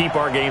is going to keep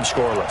our game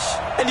scoreless.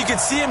 And you could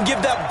see him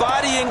give that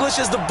body English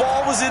as the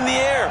ball was in the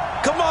air.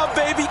 Come on,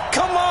 baby,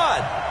 come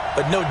on.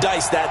 But no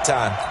dice that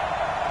time.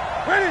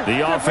 The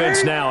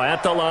offense now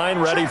at the line,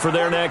 ready for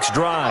their next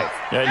drive.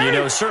 And, you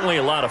know, certainly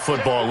a lot of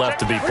football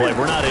left to be played.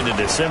 We're not into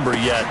December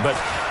yet, but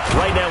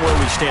right now where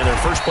we stand, they're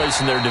first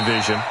place in their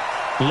division.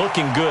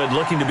 Looking good,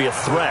 looking to be a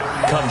threat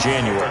come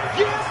January.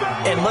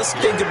 And let's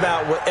think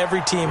about what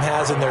every team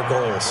has in their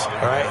goals,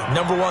 all right?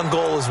 Number 1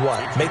 goal is what?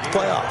 Make the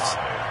playoffs.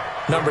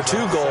 Number 2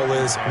 goal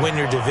is win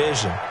your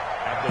division.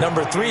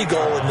 Number 3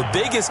 goal, and the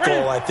biggest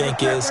goal, I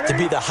think, is to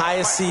be the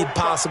highest seed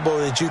possible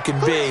that you can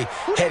be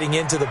heading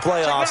into the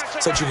playoffs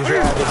so that you can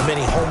have as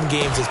many home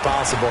games as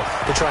possible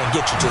to try and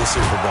get you to the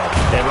Super Bowl.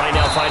 And right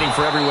now fighting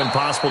for every win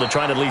possible to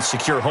try to at least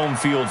secure home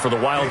field for the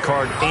wild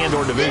card and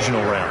or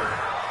divisional round.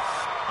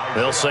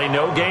 They'll say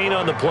no gain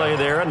on the play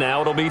there, and now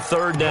it'll be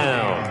 3rd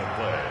down.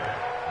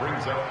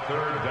 Brings up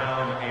 3rd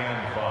down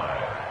and 5.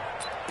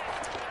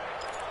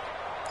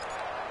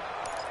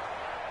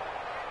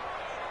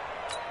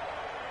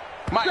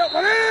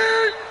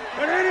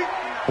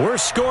 We're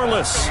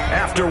scoreless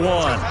after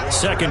one.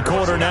 Second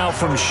quarter now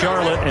from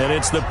Charlotte, and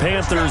it's the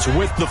Panthers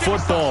with the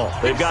football.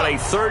 They've got a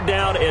 3rd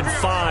down and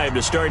 5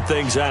 to start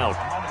things out.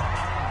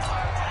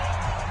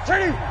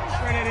 Turn it. 59,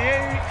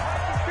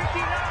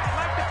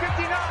 Mike to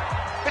 59.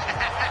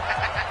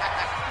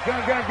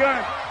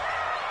 Gun.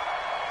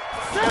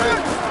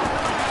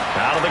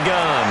 Out of the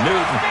gun,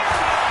 Newton.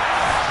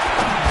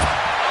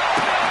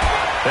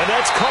 And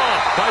that's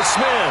caught by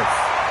Smith.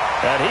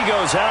 And he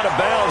goes out of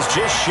bounds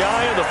just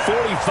shy of the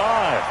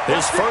 45.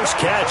 His first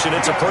catch, and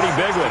it's a pretty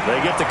big one.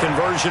 They get the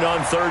conversion on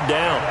 3rd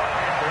down.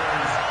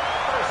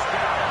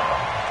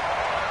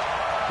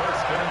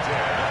 First and 10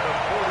 at the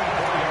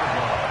 44-yard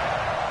line.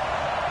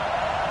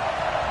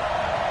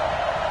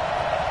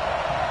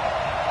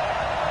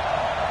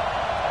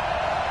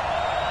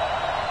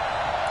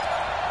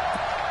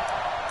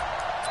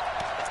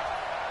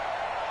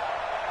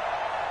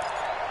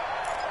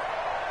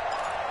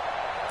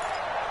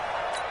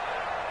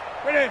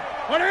 Ready.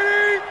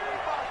 180.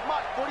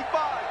 45.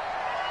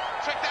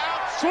 Check the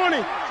outs.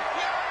 20.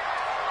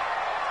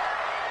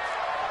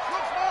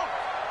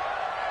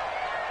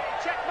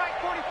 Check Mike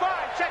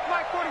 45. Check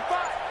Mike 45.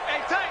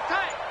 Hey,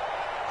 tight.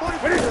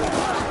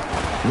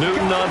 45.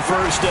 Newton on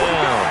 1st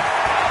down.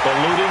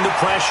 Eluding the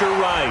pressure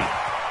right.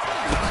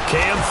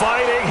 Cam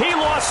fighting. He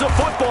lost the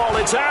football.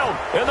 It's out.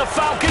 And the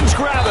Falcons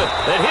grab it.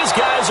 And his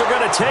guys are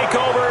going to take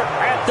over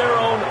at their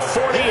own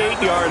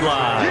 48-yard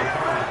line.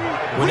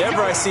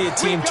 Whenever I see a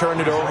team turn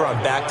it over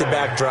on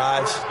back-to-back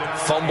drives,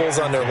 fumbles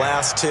on their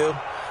last 2,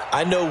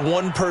 I know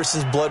one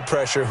person's blood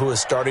pressure who is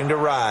starting to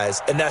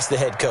rise, and that's the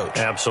head coach.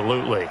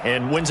 Absolutely.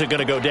 And when's it going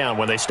to go down?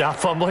 When they stop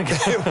fumbling?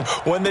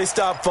 When they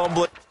stop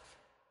fumbling.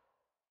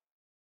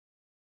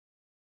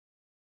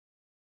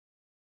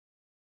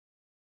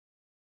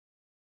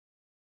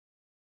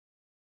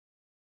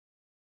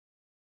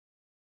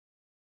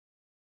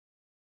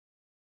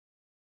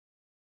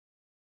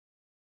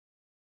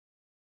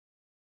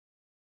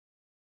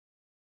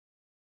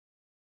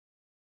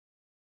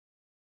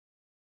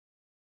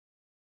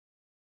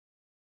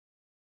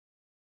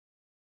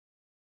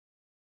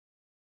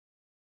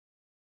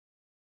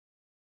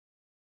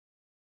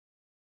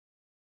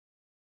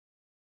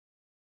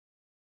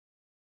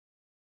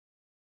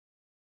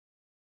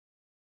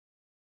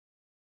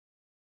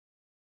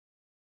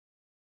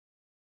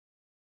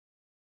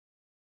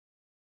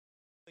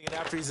 And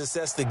after he's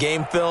assessed the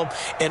game film,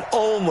 and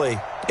only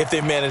if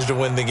they manage to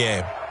win the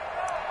game.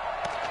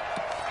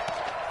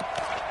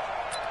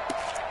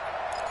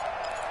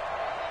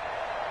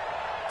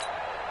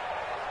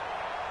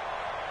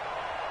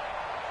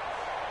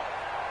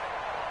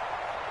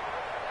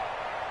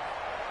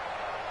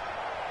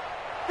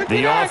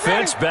 The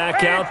offense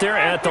back out there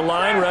at the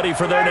line, ready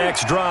for their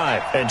next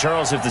drive. And,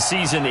 Charles, if the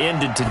season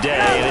ended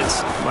today, and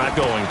it's not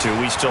going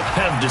to, we still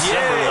have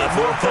December left.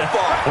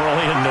 We're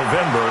only in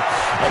November.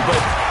 But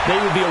they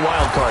would be a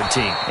wild card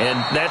team.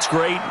 And that's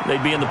great.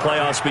 They'd be in the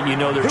playoffs, but you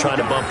know they're trying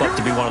to bump up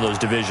to be one of those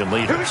division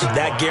leaders.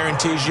 That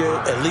guarantees you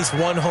at least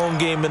one home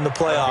game in the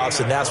playoffs,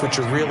 and that's what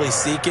you're really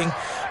seeking.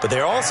 But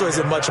there also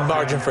isn't much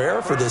margin for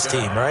error for this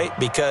team, right?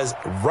 Because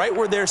right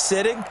where they're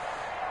sitting,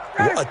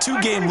 a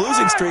 2-game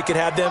losing streak could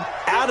have them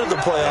out of the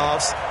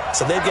playoffs,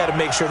 so they've got to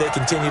make sure they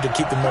continue to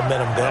keep the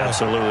momentum going.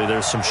 Absolutely.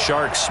 There's some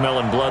sharks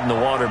smelling blood in the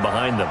water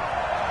behind them.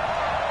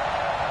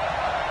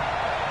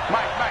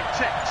 Mike,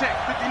 check,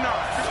 59.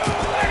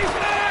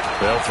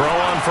 They'll throw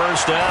on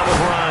 1st down with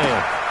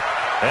Ryan.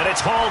 And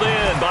it's hauled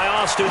in by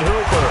Austin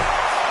Hooper.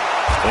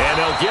 And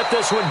they'll get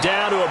this one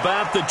down to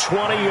about the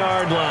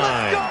 20-yard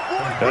line.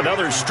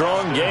 Another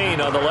strong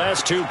gain on the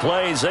last 2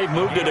 plays. They've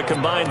moved it a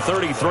combined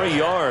 33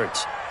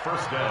 yards.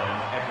 First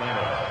down,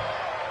 Atlanta.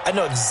 I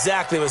know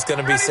exactly what's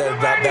going to be said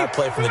about that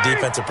play from the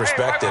defensive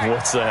perspective.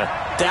 What's that?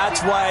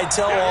 That's why I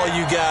tell all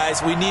you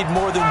guys we need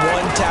more than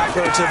one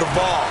tackler to the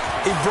ball.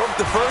 He broke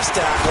the first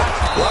tackle.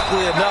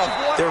 Luckily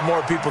enough, there were more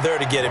people there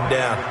to get him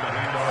down.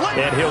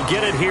 And he'll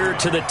get it here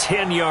to the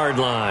 10-yard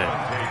line.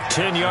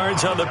 10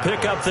 yards on the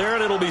pickup there,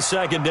 and it'll be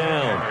 2nd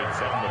down.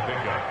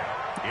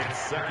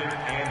 It's 2nd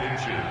and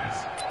inches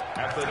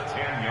at the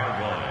 10-yard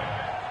line.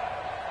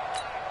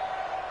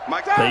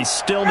 They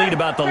still need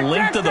about the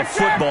length of the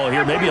football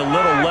here, maybe a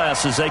little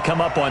less as they come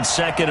up on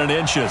 2nd and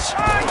inches.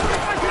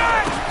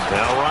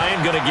 Now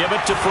Ryan going to give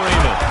it to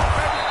Freeman.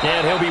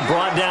 And he'll be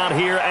brought down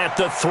here at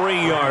the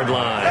 3-yard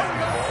line.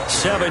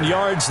 7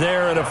 yards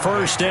there and a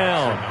 1st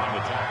down.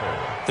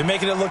 They're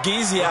making it look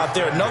easy out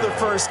there. Another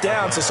 1st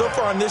down. So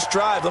far on this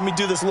drive, let me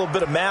do this little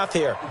bit of math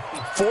here.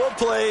 4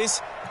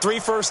 plays, 3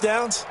 1st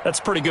downs. That's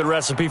a pretty good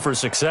recipe for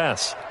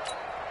success.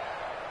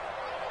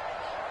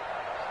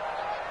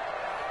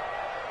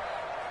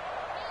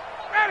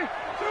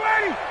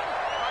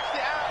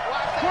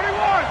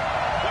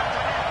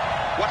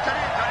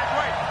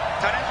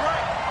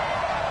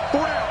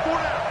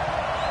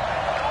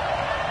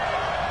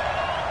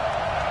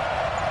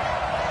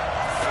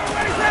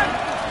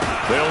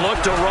 They'll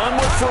look to run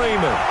with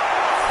Freeman.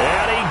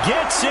 And he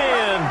gets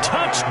in.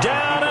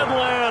 Touchdown,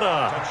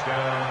 Atlanta.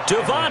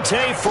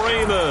 Devontae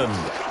Freeman.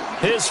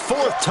 His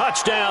 4th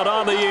touchdown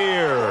on the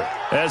year,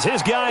 as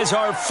his guys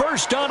are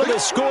first onto the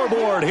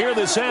scoreboard here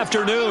this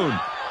afternoon.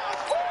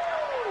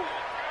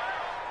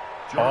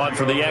 On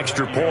for the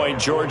extra point,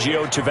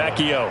 Giorgio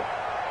Tavecchio.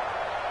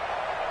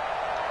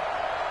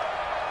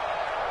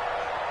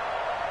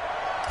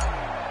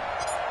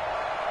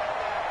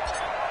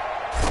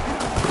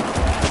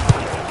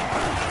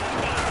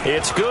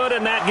 It's good,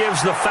 and that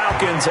gives the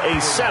Falcons a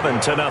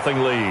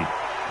 7-0 lead.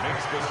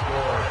 Makes the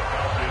score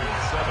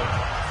Falcons 7,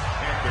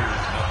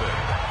 Panthers nothing.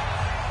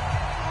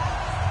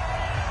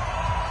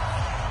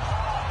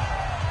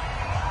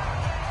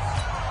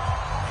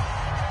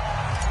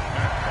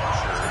 Matt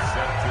Bosher is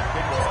set to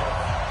kick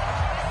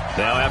off.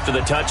 Now after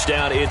the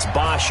touchdown, it's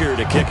Bosher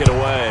to kick it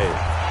away.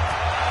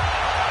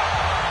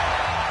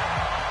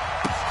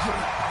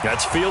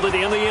 That's fielded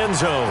in the end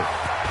zone.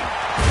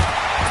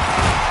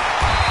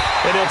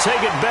 And he'll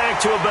take it back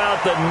to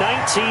about the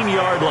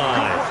 19-yard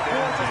line.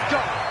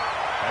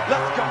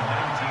 Let's go.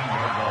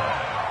 19-yard line.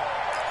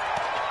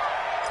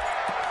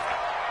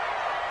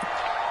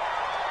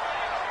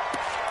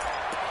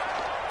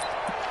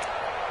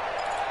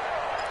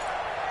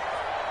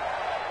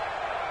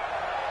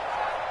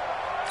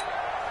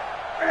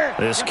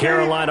 This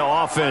Carolina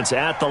offense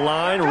at the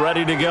line,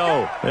 ready to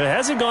go. It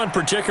hasn't gone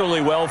particularly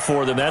well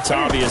for them. That's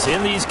obvious.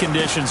 In these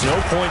conditions, no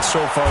points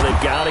so far.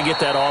 They've got to get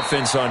that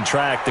offense on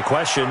track. The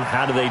question,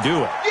 how do they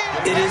do it?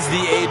 It is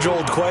the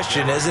age-old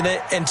question, isn't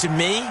it? And to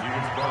me,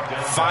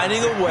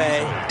 finding a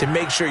way to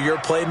make sure your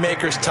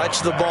playmakers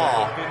touch the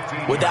ball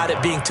without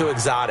it being too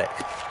exotic.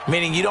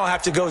 Meaning you don't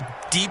have to go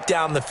deep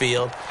down the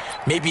field.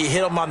 Maybe you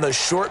hit them on those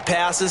short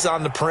passes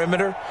on the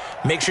perimeter.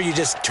 Make sure you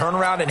just turn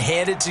around and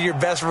hand it to your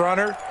best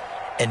runner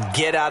and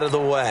get out of the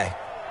way.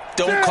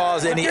 Don't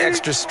cause any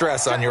extra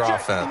stress on your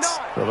offense.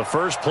 Well, the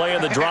first play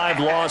of the drive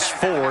lost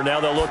 4. Now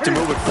they'll look to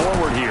move it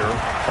forward here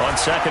on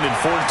 2nd and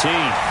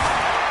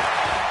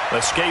 14.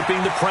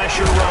 Escaping the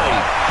pressure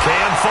right.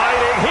 Cam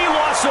fighting. He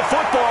lost the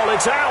football.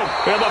 It's out.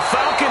 And the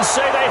Falcons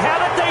say they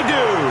have it. They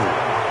do.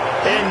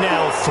 And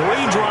now 3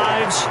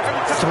 drives,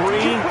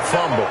 3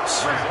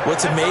 fumbles.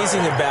 What's amazing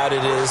about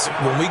it is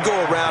when we go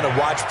around and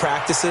watch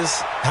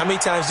practices, how many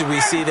times do we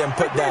see them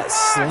put that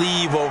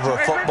sleeve over a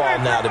football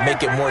now to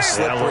make it more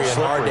slippery and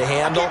hard to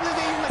handle?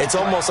 It's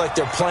almost like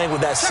they're playing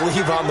with that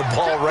sleeve on the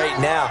ball right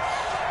now.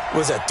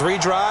 Was that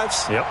 3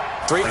 drives? Yep.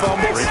 3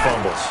 fumbles? 3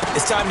 fumbles.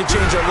 It's time to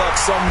change our luck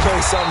some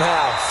way,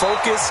 somehow.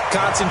 Focus,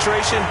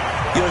 concentration,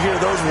 you'll hear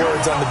those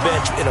words on the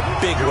bench in a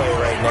big way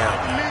right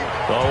now.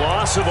 The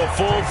loss of a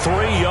full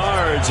 3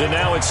 yards, and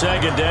now it's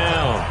 2nd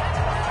down.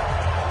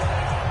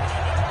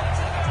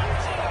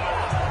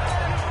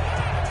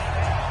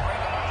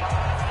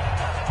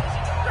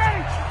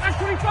 Ready, at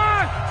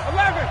 25,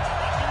 11.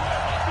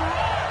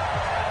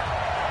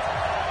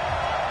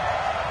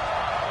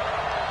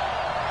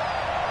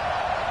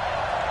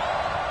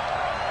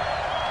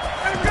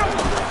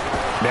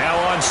 Now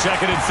on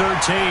 2nd and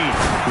 13,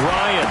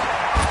 Ryan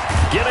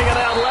getting it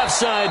out left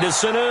side to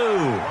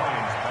Sanu.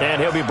 And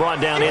he'll be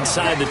brought down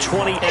inside the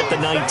 20 at the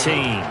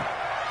 19.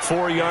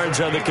 4 yards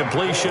on the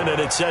completion, and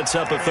it sets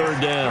up a 3rd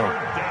down.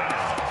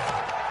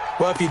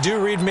 Well, if you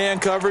do read man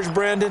coverage,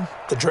 Brandon,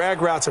 the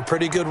drag route's a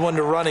pretty good one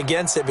to run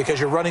against it because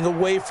you're running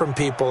away from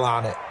people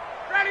on it.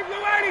 Ready,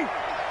 blue 80.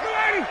 Blue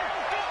 80.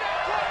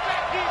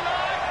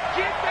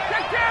 Check.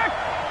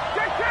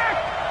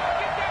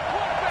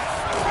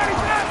 Ready,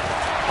 set.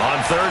 On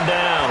 3rd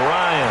down,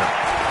 Ryan.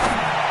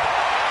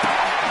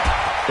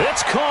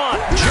 It's caught.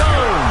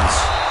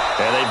 Jones.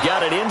 And they've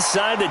got it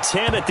inside the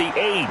 10 at the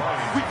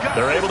 8.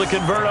 They're able to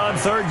convert on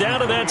 3rd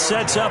down, and that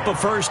sets up a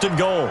 1st and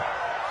goal.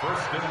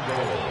 1st and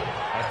goal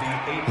at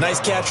the 8. Nice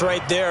catch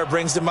right there.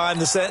 Brings to mind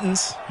the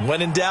sentence,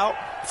 when in doubt,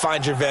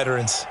 find your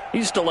veterans. He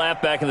used to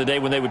laugh back in the day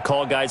when they would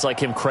call guys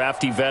like him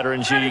crafty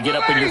veterans. You get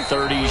up in your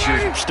 30s,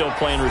 you're still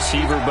playing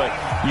receiver, but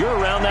you're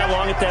around that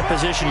long at that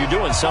position, you're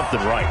doing something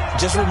right.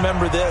 Just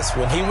remember this.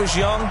 When he was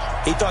young,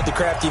 he thought the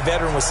crafty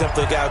veteran was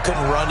simply a guy who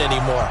couldn't run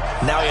anymore.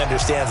 Now he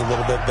understands a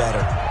little bit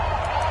better.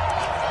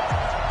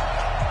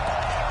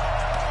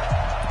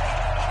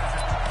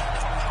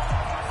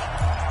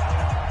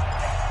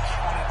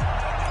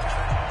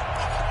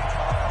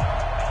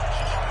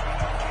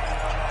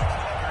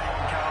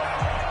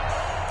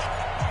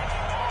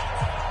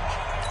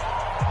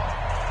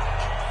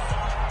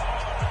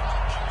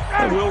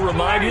 We'll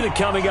remind you that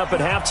coming up at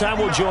halftime,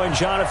 we'll join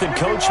Jonathan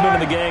Coachman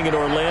and the gang in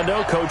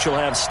Orlando. Coach will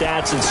have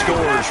stats and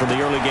scores from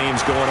the early games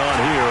going on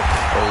here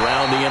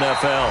around the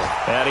NFL.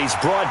 And he's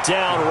brought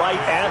down right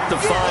at the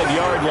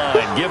 5-yard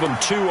line. Give him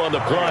 2 on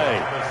the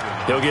play.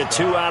 He'll get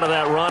 2 out of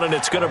that run, and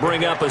it's going to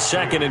bring up a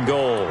 2nd and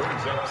goal.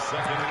 Brings up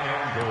 2nd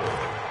and goal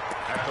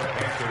at the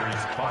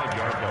Panthers'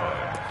 5-yard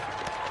line.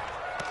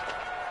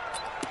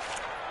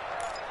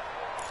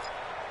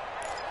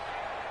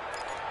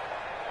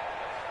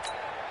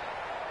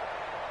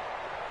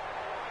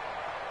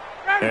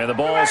 And the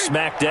ball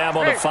smack dab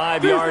on the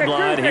 5-yard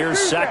line. Here's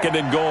 2nd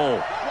and goal.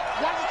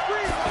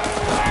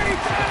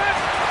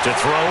 To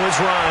throw is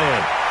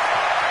Ryan.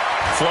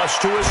 Flush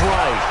to his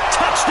right.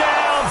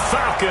 Touchdown,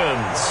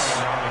 Falcons.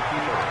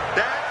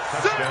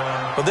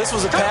 Well, this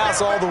was a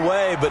pass all the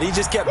way, but he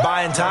just kept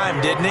buying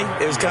time, didn't he?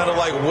 It was kind of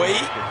like,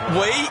 wait.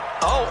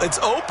 Oh, it's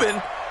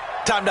open.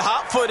 Time to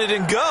hot-foot it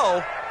and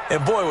go.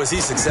 And, boy, was he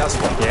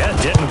successful. Yeah,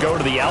 didn't go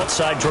to the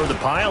outside toward the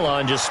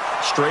pylon, just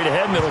straight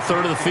ahead, middle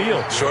third of the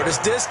field.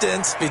 Shortest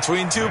distance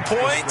between 2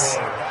 points.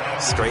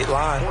 Straight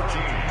line.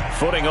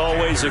 Footing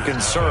always a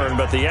concern,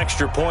 but the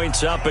extra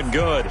point's up and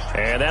good.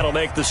 And that'll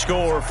make the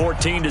score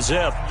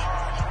 14-0.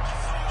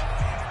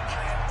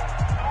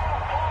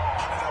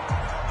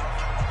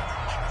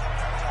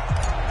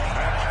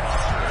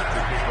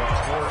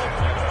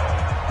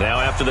 Now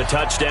after the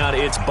touchdown,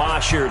 it's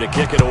Bosher to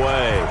kick it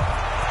away.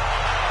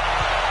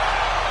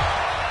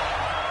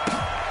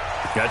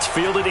 That's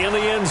fielded in the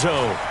end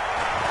zone.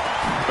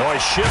 Oh, he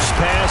shifts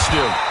past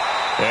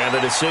him. And the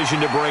decision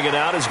to bring it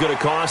out is going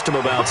to cost him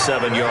about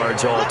 7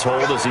 yards all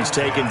told as he's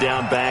taken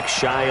down back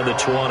shy of the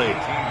 20.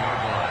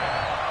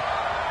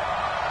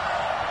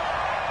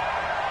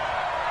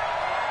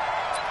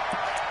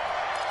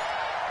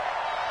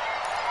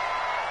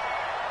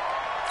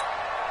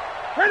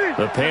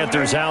 The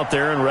Panthers out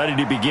there and ready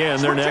to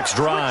begin their next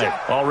drive.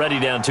 Already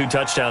down 2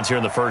 touchdowns here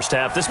in the first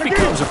half. This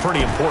becomes a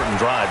pretty important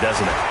drive,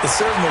 doesn't it? It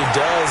certainly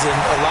does, and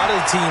a lot of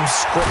the teams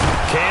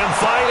Cam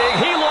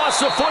fighting. He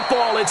lost the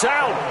football. It's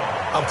out.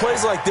 On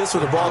plays like this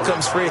where the ball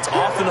comes free, it's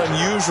often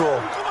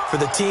unusual for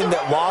the team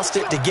that lost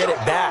it to get it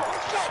back.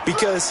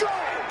 Because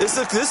this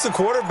is the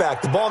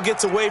quarterback. The ball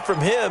gets away from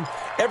him.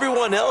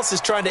 Everyone else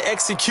is trying to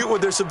execute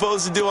what they're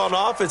supposed to do on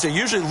offense. They're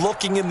usually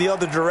looking in the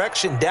other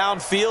direction,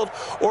 downfield,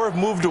 or have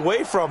moved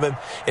away from him.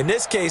 In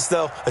this case,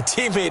 though, a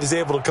teammate is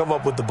able to come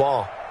up with the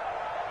ball.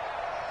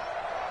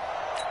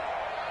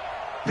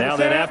 Now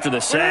then, after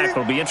the sack,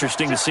 it'll be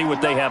interesting to see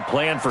what they have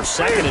planned for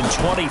 2nd and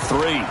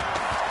 23.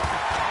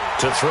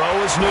 To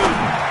throw is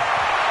Newton.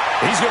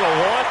 He's going to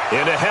want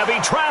into heavy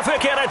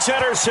traffic, and it's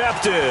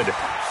intercepted.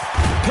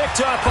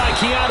 Picked up by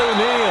Keanu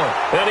Neal,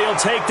 and he'll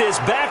take this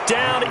back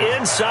down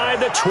inside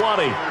the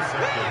 20.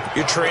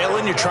 You're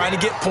trailing, you're trying to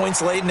get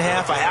points late in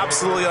half. I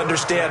absolutely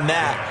understand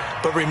that.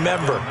 But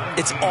remember,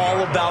 it's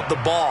all about the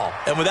ball.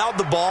 And without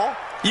the ball,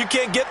 you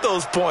can't get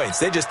those points.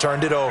 They just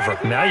turned it over.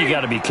 Now you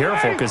got to be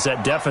careful because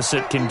that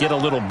deficit can get a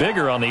little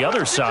bigger on the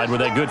other side with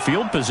that good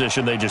field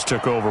position they just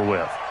took over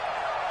with.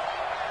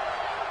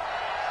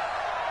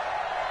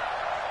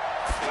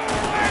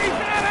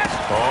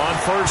 On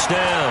first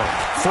down,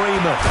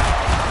 Freeman.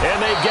 And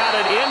they've got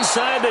it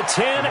inside the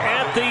 10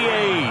 at the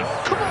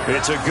 8.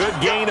 It's a good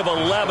gain of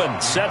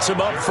 11. Sets them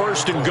up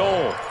 1st and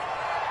goal.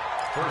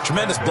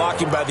 Tremendous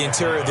blocking by the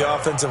interior of the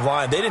offensive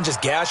line. They didn't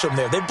just gash him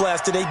there. They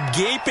blasted a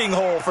gaping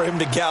hole for him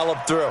to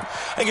gallop through.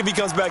 I think if he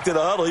comes back to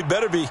the huddle, he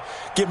better be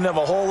giving them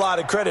a whole lot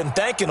of credit and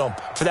thanking them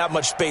for that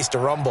much space to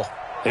rumble.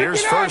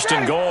 Here's 1st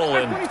and goal,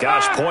 and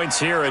gosh, points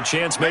here. A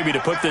chance maybe to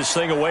put this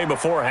thing away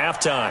before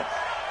halftime.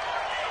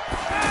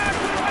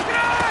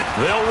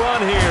 They'll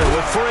run here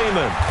with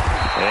Freeman.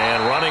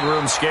 And running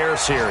room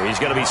scarce here. He's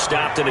going to be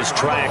stopped in his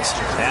tracks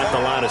at the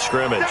line of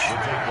scrimmage.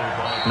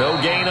 No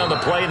gain on the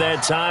play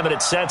that time, and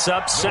it sets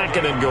up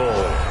 2nd and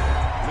goal.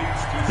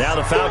 Now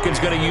the Falcons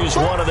going to use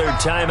one of their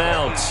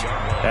timeouts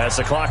as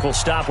the clock will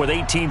stop with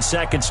 18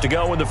 seconds to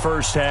go in the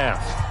first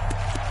half.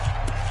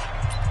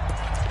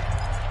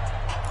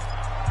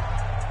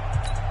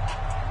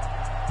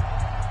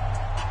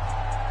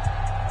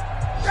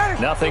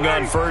 Nothing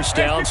on first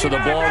down, so the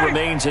ball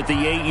remains at the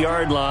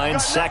 8-yard line,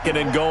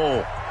 2nd and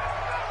goal.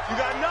 You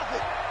got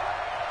nothing.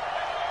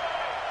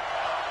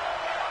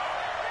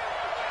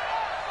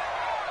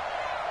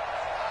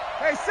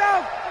 Hey,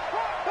 South.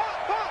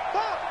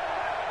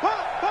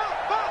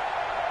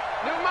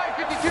 New Mike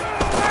 52.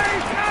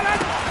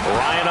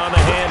 Ryan on the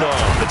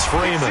handoff. It's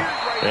Freeman.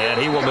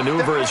 And he will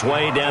maneuver his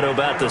way down to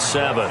about the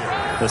 7.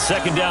 The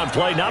 2nd down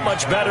play, not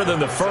much better than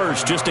the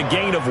first. Just a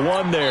gain of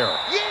 1 there.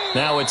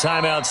 Now a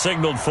timeout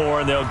signaled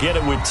for, and they'll get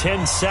it with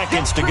 10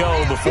 seconds to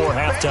go before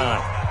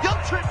halftime. Your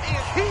trip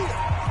is here.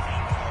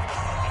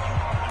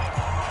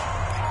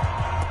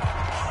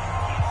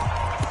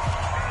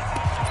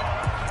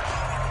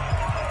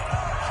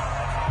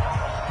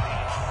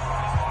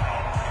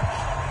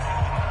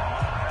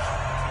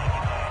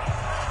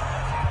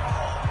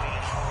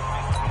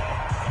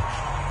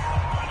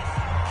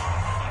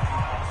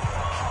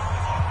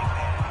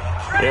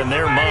 In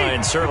their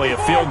mind, certainly a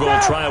field goal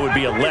try would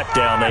be a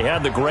letdown. They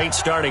had the great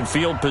starting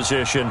field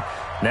position,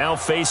 now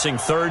facing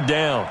 3rd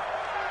down.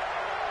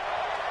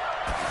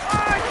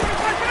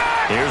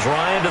 Here's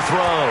Ryan to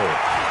throw.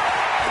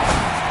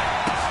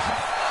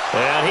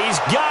 And he's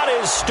got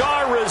his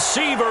star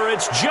receiver.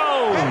 It's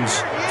Jones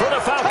for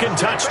the Falcon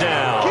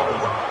touchdown.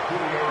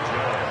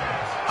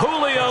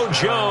 Julio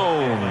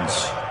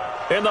Jones.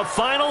 In the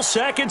final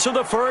seconds of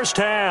the first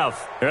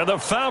half. And the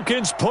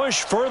Falcons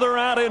push further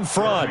out in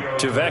front.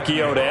 To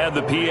Vecchio to add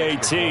the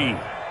PAT.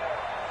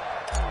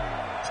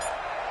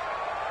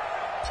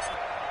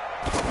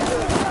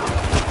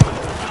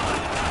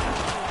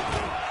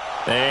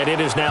 And it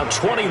is now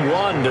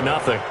 21-0. Makes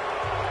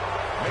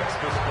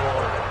the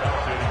score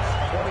Falcons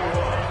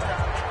 21,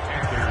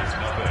 Panthers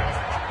nothing.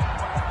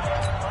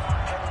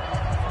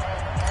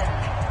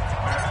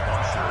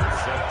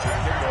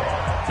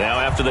 Now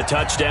after the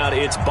touchdown,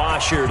 it's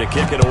Bosher to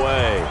kick it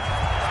away.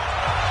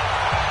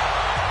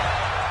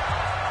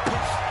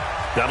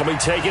 That'll be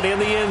taken in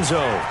the end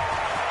zone.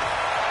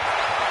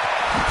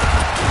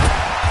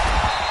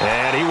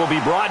 And he will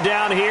be brought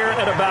down here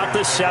at about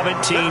the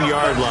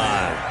 17-yard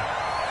line.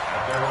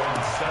 At their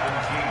own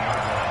 17-yard line.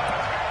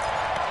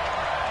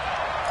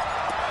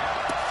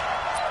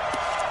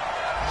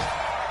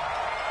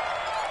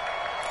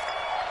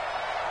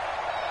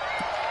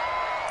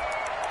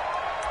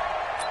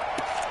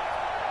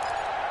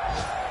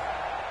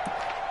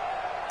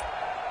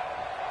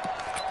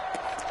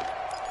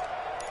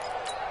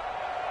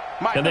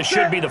 And this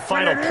should be the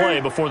final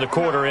play before the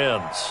quarter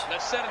ends.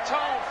 Let's set a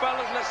tone,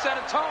 fellas. Let's set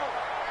a tone.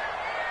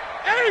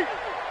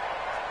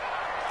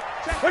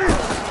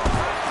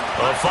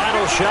 A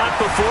final shot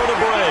before the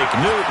break.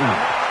 Newton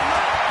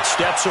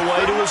steps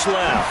away to his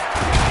left.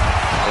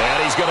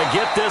 And he's going to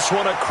get this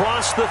one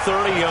across the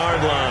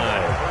 30-yard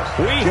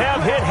line. We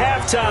have hit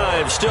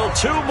halftime. Still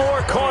 2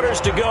 more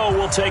quarters to go.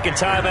 We'll take a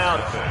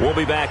timeout. We'll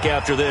be back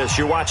after this.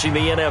 You're watching the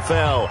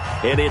NFL,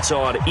 and it's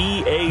on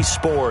EA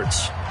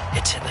Sports.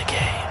 It's in the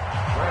game.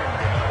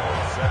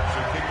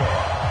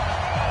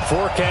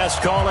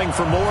 Forecast calling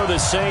for more of the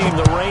same.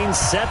 The rain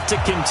set to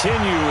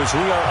continue as we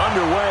are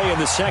underway in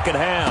the second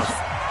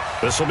half.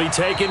 This will be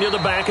taken to the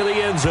back of the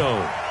end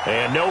zone.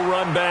 And no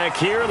run back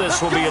here. This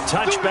will be a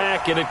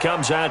touchback, and it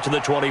comes out to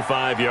the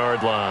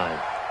 25-yard line.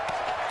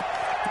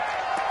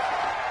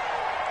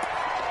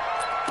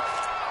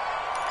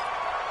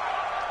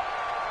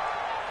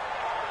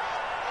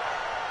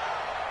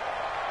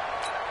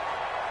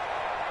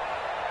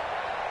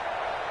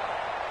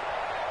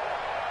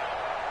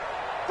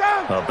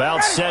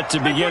 About set to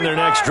begin their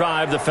next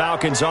drive. The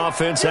Falcons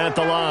offense at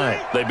the line.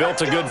 They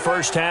built a good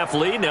first half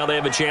lead. Now they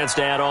have a chance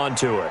to add on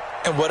to it.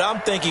 And what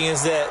I'm thinking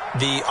is that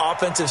the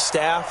offensive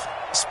staff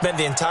spent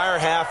the entire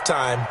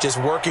halftime just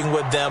working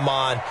with them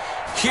on,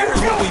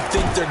 here's what we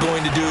think they're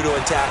going to do to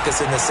attack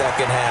us in the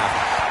second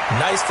half.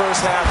 Nice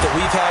first half that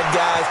we've had,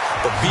 guys,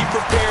 but be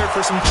prepared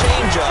for some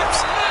change-ups.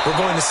 We're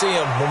going to see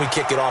them when we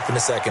kick it off in the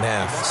second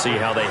half. See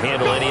how they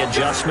handle any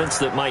adjustments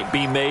that might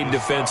be made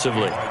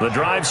defensively. The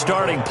drive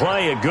starting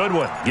play, a good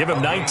one. Give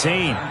him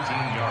 19. 19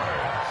 yards.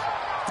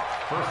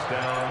 First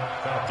down,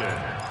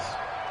 Falcons.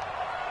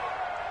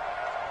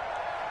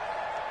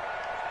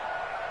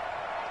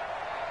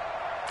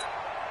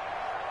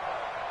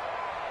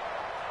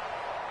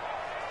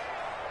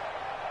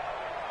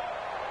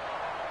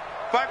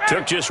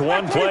 Took just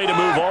one play to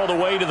move all the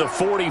way to the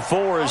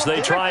 44 as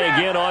they try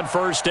again on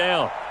first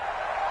down.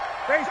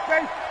 Base.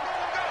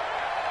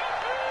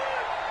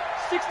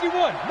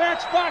 61,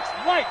 matchbox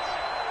lights.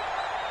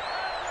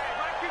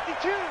 Mike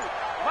 52.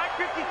 Mike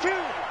 52.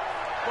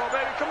 Come on,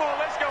 baby. Come on,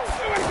 let's go.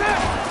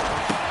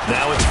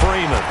 Now it's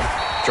Freeman.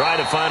 Trying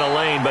to find a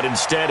lane, but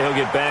instead he'll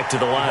get back to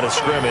the line of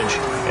scrimmage.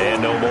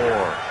 And no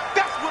more.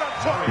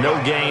 No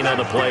gain on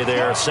the play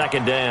there.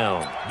 Second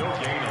down. No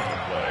gain on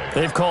the play.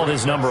 They've called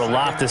his number a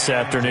lot this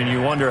afternoon.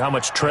 You wonder how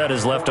much tread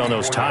is left on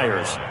those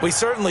tires. We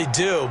certainly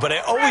do, but I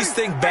always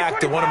think back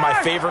to one of my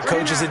favorite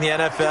coaches in the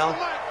NFL.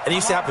 And he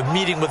used to have a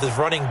meeting with his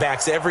running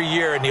backs every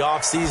year in the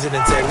offseason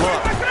and say,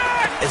 look,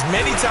 as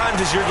many times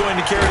as you're going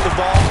to carry the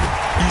ball,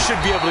 you should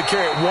be able to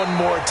carry it one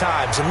more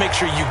time, so make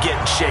sure you get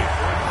in shape.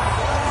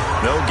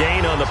 No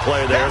gain on the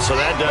play there, so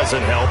that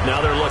doesn't help. Now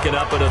they're looking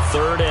up at a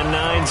 3rd and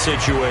 9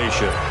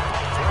 situation.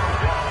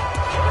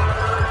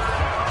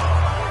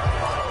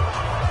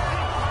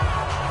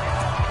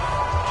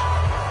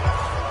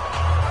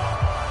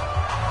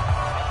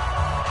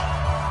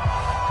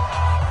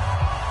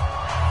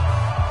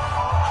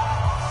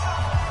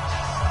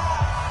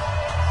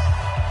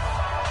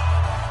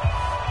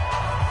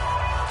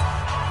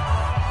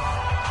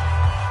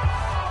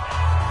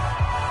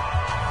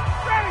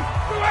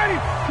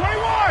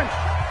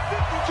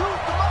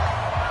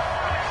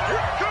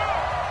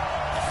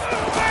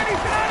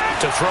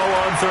 Throw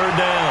on 3rd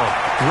down.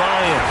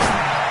 Ryan.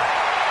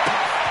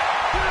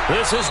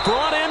 This is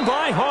brought in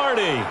by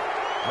Hardy.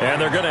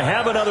 And they're going to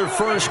have another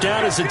first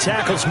down as the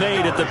tackle's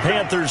made at the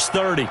Panthers'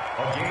 30. A gain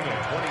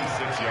of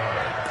 26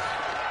 yards.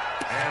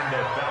 And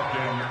a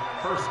Falcon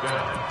first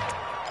down.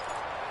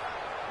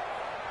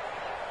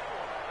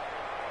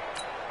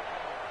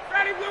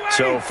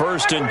 So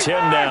 1st and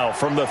 10 now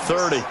from the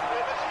 30.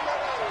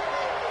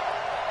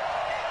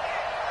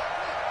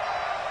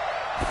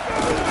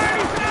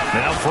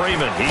 Now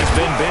Freeman, he's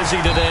been busy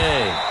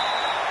today.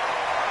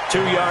 2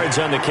 yards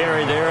on the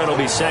carry there. It'll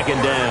be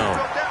 2nd down.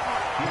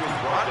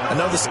 I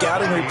know the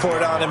scouting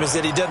report on him is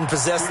that he doesn't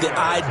possess the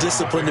eye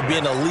discipline to be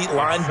an elite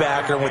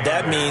linebacker. And what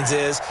that means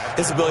is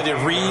his ability to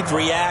read,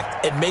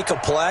 react, and make a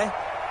play.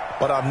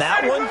 But on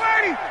that one,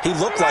 he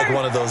looked like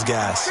one of those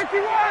guys. 51,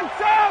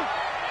 Sam!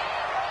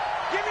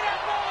 Give me that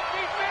ball,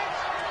 defense!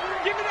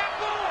 Give me that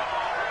ball!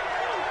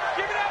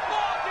 Give me that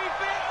ball,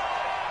 defense!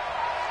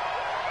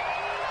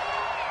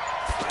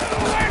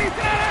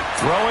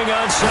 Throwing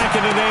on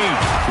 2nd and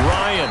 8.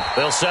 Ryan,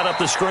 they'll set up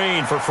the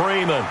screen for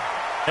Freeman.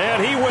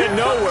 And he went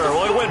nowhere.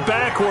 Well, he went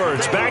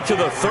backwards, back to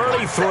the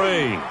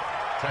 33.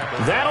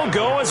 That'll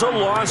go as a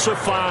loss of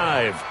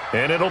 5.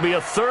 And it'll be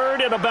a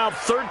third and about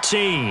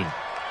 13.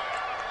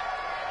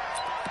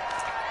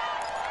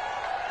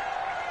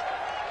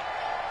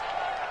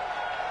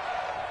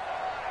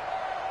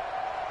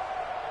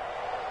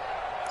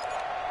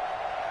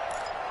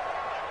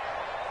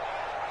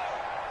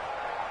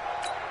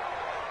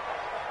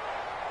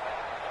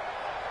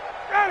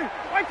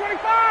 White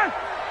 25!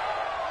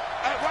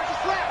 Hey, watch the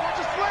slant, watch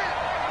the slant!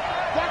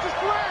 Watch the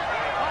slant!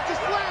 Watch the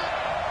slant!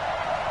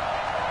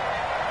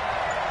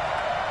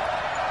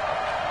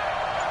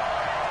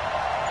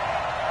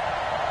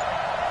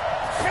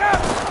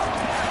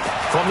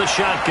 From the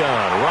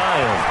shotgun,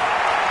 Ryan.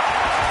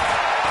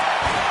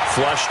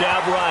 Flushed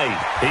out right.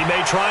 He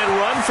may try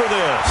and run for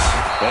this.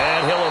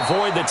 And he'll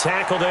avoid the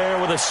tackle there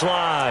with a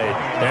slide.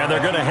 And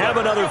they're going to have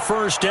another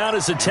first down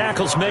as the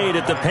tackle's made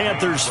at the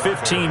Panthers'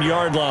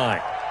 15-yard line.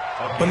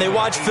 When they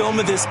watch film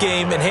of this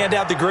game and hand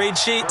out the grade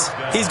sheets,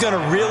 he's going to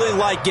really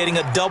like getting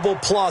a double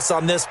plus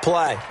on this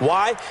play.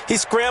 Why? He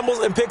scrambles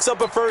and picks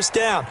up a first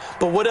down.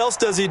 But what else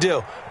does he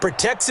do?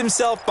 Protects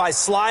himself by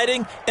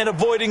sliding and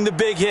avoiding the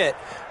big hit.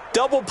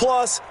 Double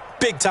plus,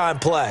 big-time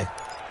play.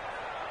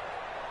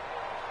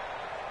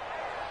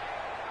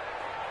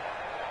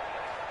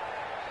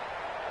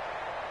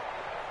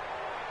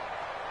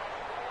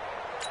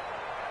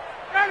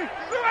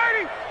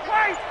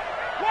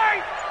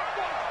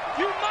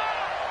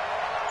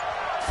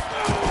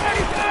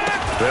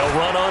 They'll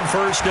run on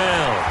first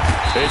down.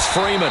 It's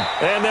Freeman,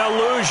 and they'll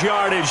lose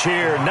yardage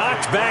here.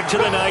 Knocked back to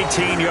the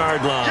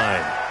 19-yard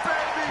line.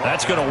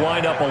 That's going to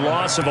wind up a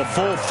loss of a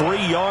full 3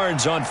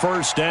 yards on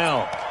first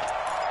down.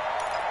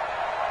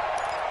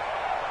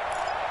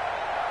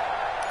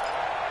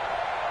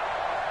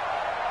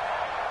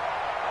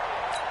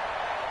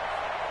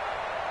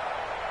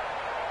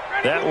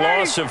 That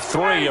loss of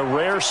 3, a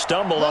rare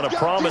stumble on a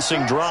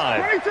promising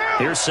drive.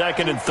 Here's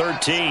 2nd and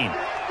 13.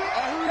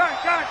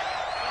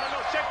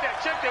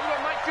 Check that. We got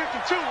Mike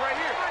 52 right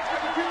here.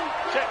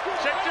 Check.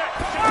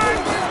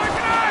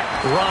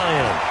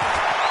 Ryan.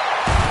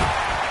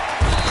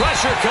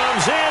 Pressure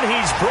comes in.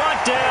 He's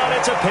brought down.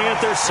 It's a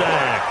Panther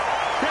sack.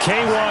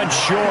 K'Wan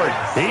Short.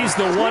 He's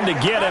the one to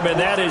get him, and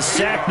that is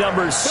sack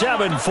number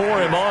 7 for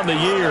him on the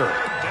year.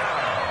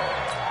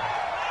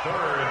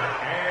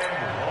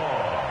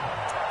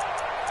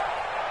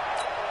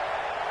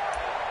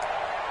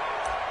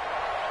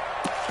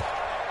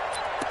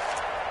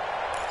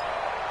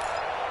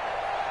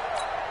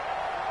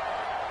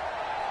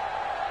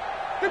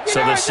 So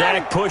the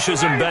sack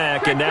pushes him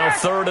back, and now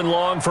 3rd and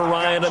long for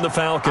Ryan and the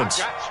Falcons.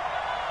 Hey,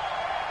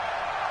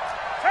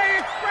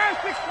 express!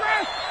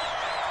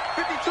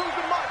 52's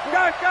the mark.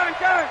 Gun.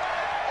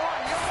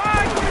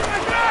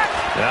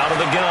 Out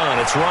of the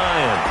gun, it's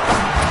Ryan.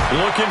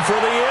 Looking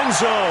for the end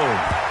zone.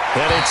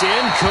 And it's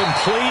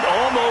incomplete,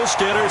 almost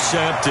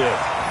intercepted.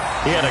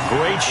 He had a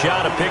great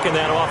shot of picking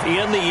that off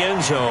in the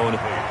end zone.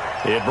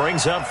 It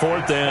brings up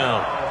 4th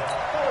down.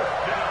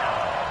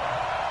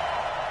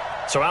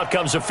 So out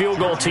comes a field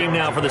goal team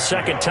now for the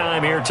 2nd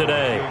time here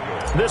today.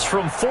 This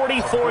from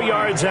 44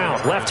 yards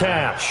out, left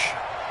hash.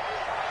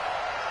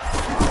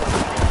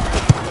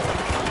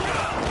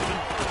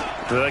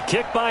 The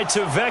kick by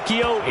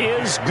Tavecchio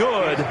is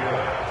good.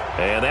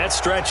 And that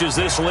stretches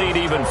this lead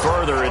even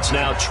further. It's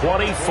now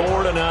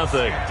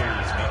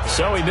 24-0.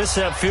 So he missed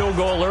that field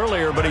goal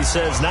earlier, but he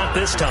says not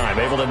this time.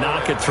 Able to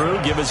knock it through,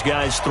 give his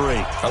guys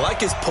 3. I like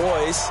his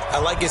poise. I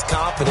like his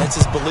confidence,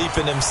 his belief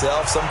in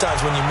himself.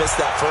 Sometimes when you miss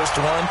that first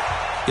one,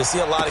 you'll see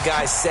a lot of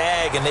guys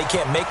sag and they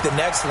can't make the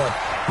next one.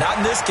 Not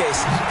in this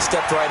case.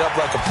 Stepped right up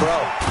like a pro.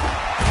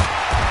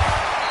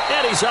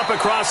 And he's up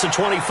across the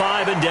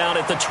 25 and down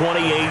at the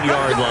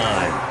 28-yard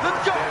line.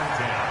 Let's go.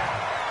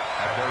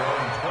 At their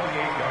own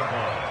 28-yard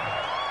line.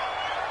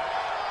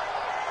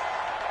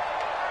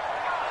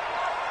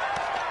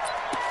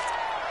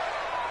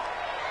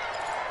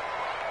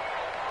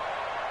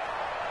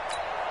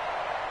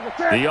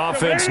 The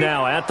offense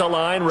now at the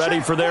line,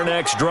 ready for their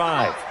next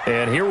drive.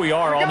 And here we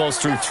are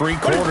almost through 3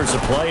 quarters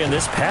of play, and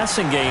this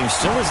passing game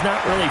still has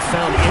not really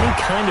found any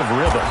kind of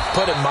rhythm.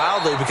 Put it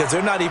mildly, because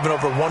they're not even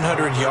over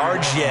 100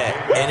 yards yet.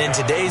 And in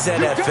today's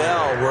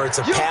NFL, where it's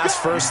a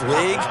pass-first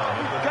league,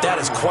 that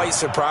is quite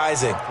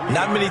surprising.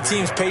 Not many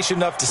teams patient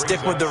enough to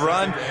stick with the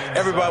run.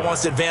 Everybody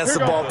wants to advance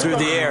the ball through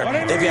the air.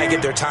 They've got to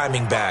get their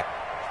timing back.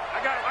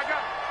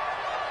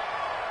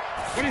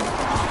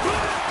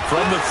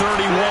 From the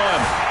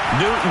 31.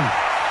 Newton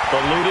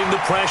eluding the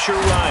pressure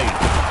right.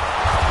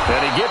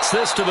 And he gets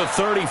this to the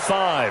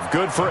 35.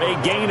 Good for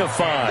a gain of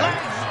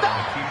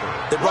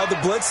 5. They brought the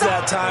blitz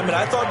that time, and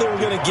I thought they were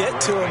going to get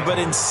to him, but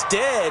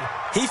instead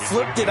he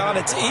flipped it on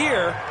its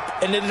ear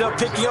and ended up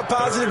picking up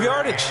positive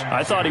yardage.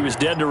 I thought he was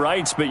dead to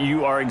rights, but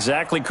you are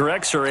exactly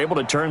correct, sir. Able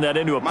to turn that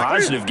into a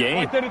positive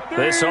gain.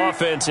 This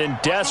offense in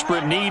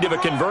desperate need of a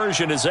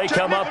conversion as they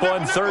come up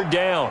on 3rd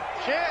down.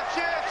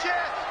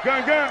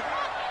 Gun.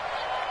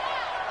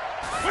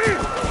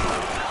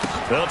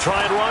 They'll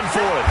try and run for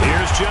it.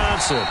 Here's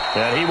Johnson.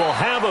 And he will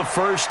have a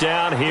first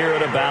down here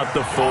at about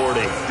the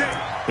 40.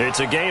 It's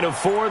a gain of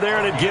 4 there,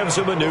 and it gives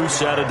them a new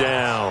set of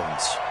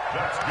downs.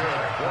 That's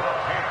good for the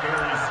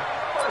Panthers.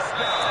 First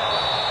down.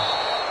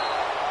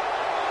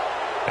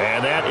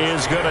 And that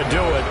is going to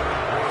do it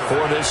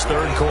for this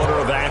third quarter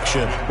of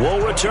action.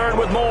 We'll return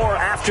with more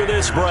after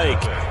this break.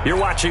 You're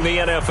watching the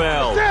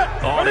NFL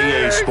on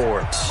EA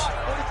Sports.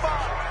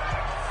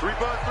 3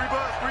 bucks.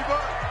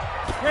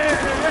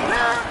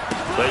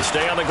 They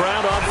stay on the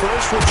ground on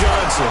first with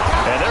Johnson.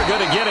 And they're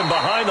going to get him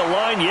behind the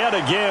line yet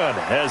again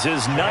as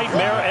his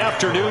nightmare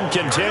afternoon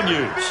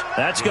continues.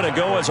 That's going to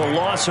go as a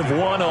loss of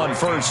 1 on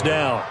first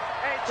down.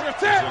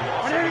 Brings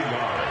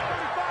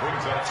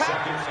up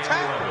second and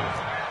 11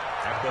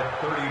 at the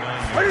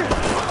 39-yard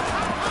line.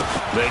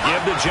 They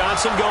give to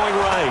Johnson going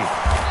right.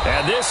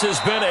 And this has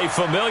been a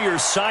familiar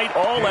sight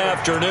all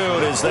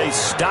afternoon as they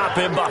stop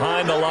him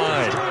behind the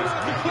line.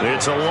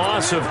 It's a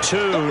loss of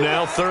 2,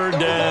 now third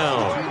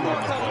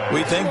down.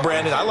 We think,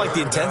 Brandon, I like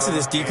the intensity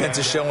this defense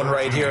is showing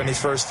right here in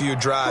these first few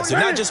drives. They're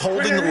not just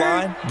holding the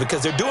line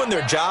because they're doing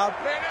their job,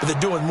 but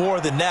they're doing more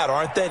than that,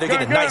 aren't they? They're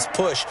getting a nice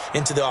push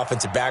into the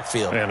offensive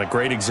backfield. And a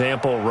great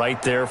example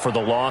right there for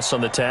the loss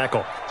on the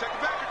tackle.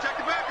 Check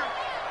the backer.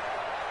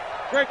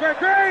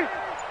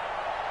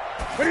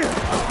 Great.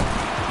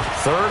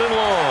 Third and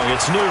long,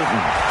 it's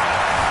Newton.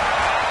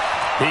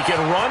 He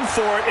can run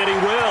for it, and he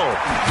will.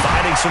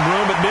 Finding some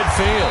room at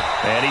midfield.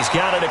 And he's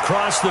got it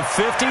across the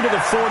 50 to the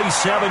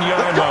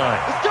 47-yard line.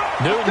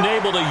 Newton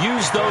able to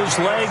use those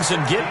legs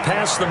and get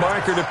past the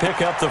marker to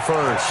pick up the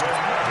first.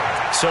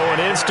 So an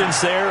instance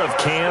there of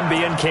Cam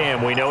being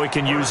Cam. We know he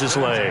can use his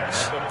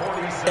legs.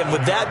 And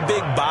with that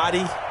big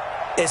body,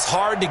 it's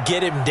hard to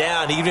get him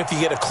down, even if you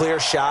get a clear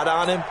shot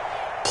on him.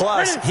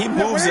 Plus, he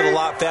moves it a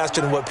lot faster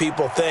than what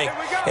people think.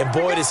 And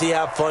boy, does he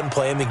have fun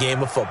playing the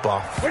game of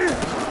football.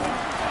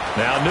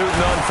 Now Newton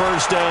on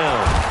first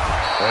down.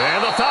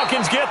 And the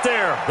Falcons get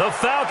there. The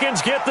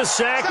Falcons get the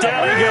sack.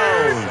 Down he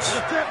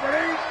goes.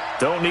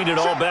 Don't need it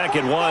all back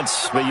at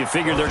once, but you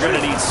figure they're going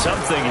to need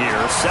something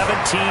here.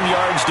 17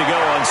 yards to go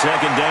on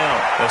second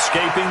down.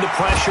 Escaping the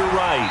pressure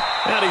right.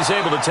 And he's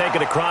able to take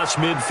it across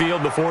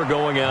midfield before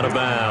going out of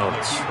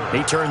bounds.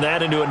 He turned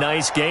that into a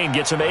nice gain.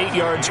 Gets him 8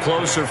 yards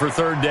closer for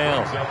third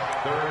down.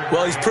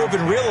 Well, he's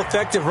proven real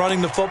effective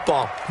running the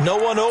football. No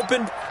one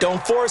open,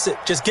 don't force it.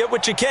 Just get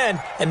what you can,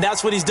 and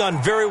that's what he's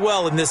done very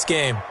well in this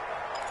game.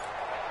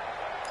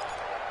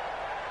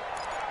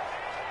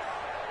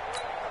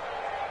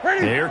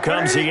 Here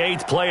comes the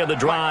 8th play of the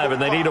drive, and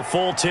they need a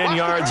full 10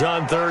 yards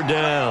on third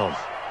down.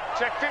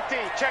 Check 50.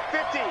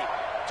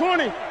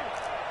 20.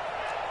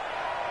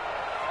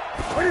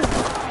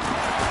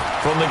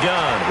 From the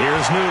gun,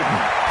 here's Newton.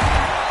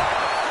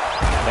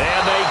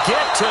 And they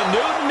get to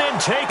Newton and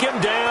take him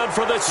down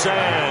for the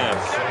sack.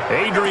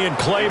 Adrian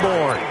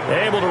Claiborne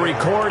able to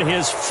record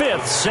his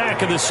 5th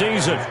sack of the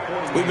season.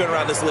 We've been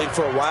around this league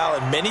for a while,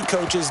 and many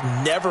coaches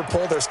never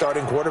pull their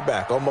starting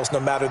quarterback, almost no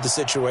matter the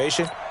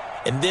situation.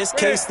 In this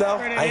case, though,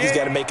 I think he's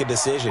got to make a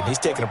decision. He's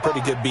taking a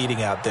pretty good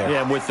beating out there.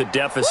 Yeah, and with the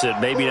deficit,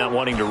 maybe not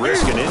wanting to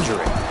risk an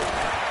injury.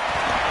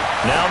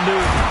 Now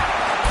Newton.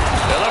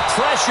 And the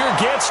pressure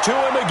gets to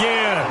him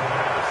again.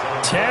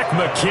 Tack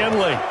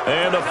McKinley.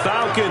 And the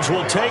Falcons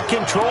will take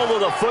control of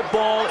the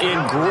football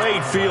in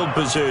great field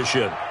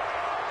position.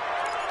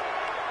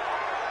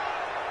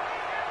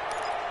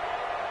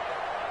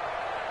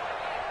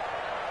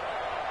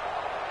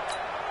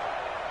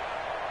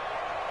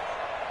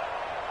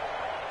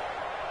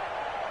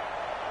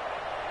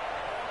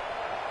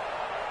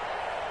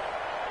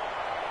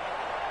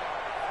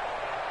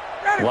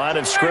 Line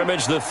of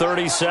scrimmage, the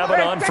 37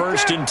 on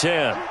 1st and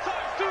 10.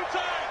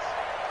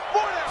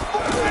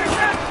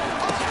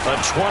 A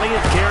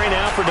 20th carry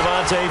now for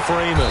Devontae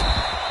Freeman.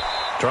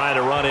 Trying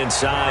to run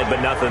inside,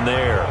 but nothing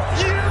there.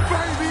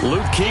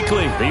 Luke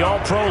Kuechly, the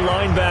all-pro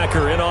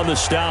linebacker, in on the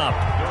stop.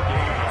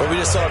 Well, we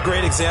just saw a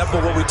great example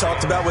of what we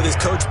talked about with his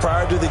coach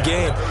prior to the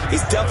game.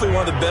 He's definitely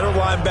one of the better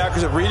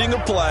linebackers at reading a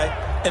play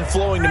and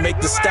flowing to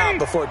make the stop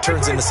before it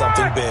turns into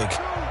something big.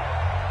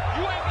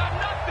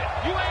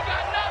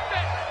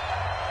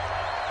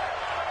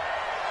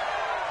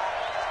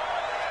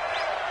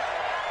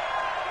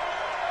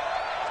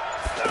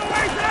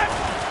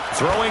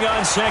 Throwing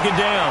on second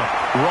down,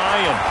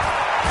 Ryan.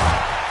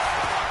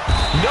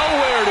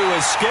 Nowhere to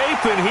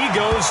escape, and he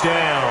goes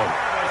down.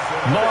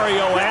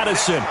 Mario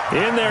Addison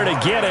in there to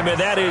get him, and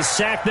that is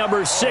sack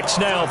number 6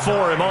 now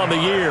for him on the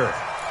year.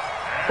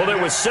 Well, there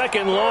was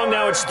second long,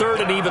 now it's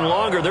third and even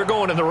longer. They're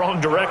going in the wrong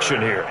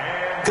direction here.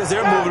 Because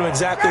they're moving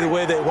exactly the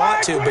way they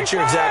want to, but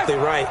you're exactly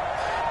right.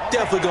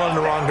 Definitely going in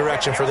the wrong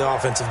direction for the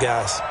offensive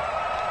guys.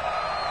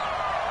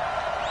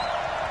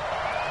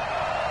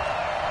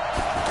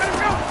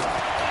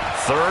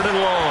 Third and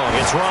long,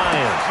 it's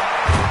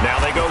Ryan. Now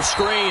they go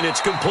screen,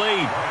 it's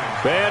complete.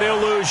 And he'll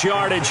lose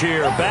yardage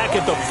here, back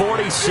at the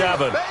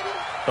 47.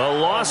 A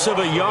loss of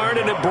a yard,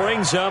 and it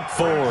brings up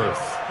 4th.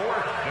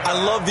 I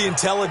love the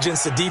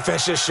intelligence the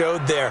defense just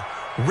showed there.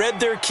 Read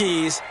their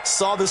keys,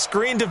 saw the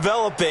screen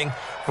developing,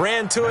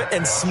 ran to it,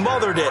 and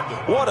smothered it.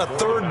 What a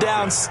third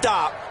down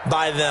stop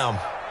by them.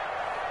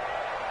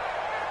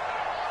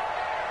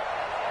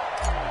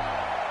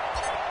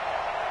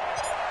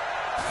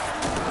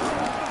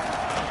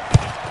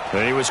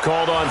 And he was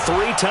called on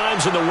 3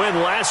 times in the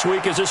win last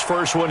week as his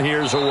first one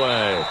here's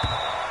away.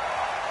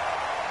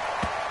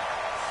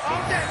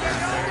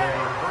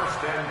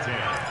 First and 10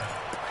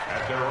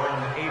 at their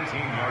own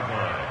 18-yard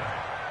line.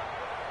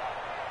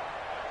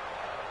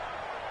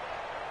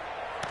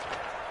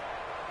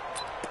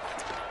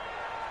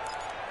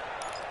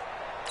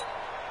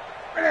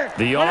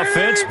 The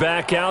offense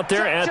back out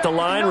there at the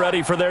line,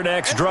 ready for their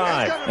next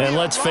drive. And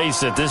let's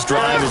face it, this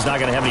drive is not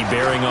going to have any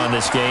bearing on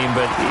this game,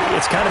 but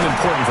it's kind of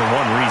important for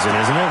one reason,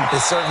 isn't it?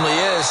 It certainly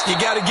is. You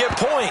got to get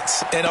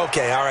points. And,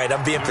 okay, all right,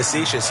 I'm being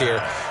facetious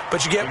here,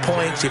 but you get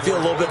points. You feel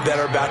a little bit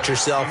better about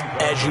yourself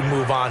as you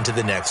move on to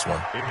the next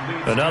one.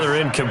 Another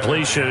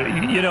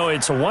incompletion. You know,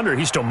 it's a wonder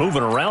he's still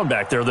moving around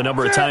back there the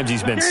number of times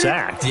he's been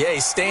sacked. Yeah,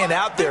 he's staying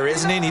out there,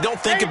 isn't he? And you don't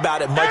think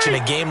about it much in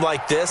a game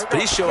like this,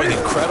 but he's showing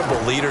incredible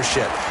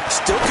leadership.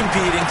 Still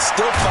competing,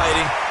 still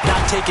fighting,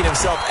 not taking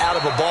himself out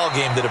of a ball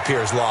game that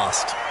appears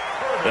lost.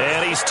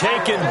 And he's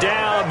taken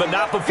down, but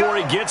not before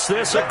he gets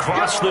this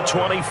across the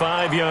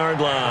 25-yard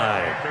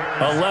line.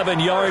 11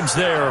 yards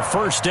there,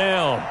 first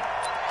down.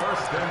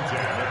 First and 10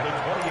 at the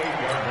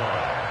 28-yard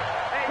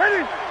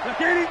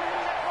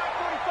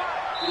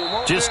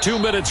line. Just 2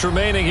 minutes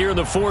remaining here in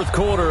the fourth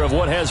quarter of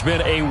what has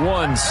been a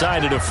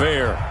one-sided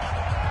affair.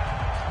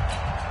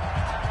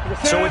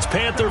 So it's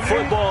Panther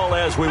football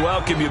as we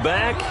welcome you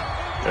back.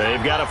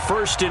 They've got a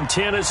 1st and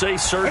 10 as they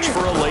search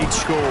for a late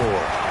score.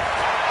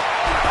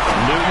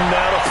 Newton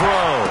now to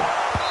throw.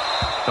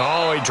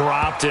 Oh, he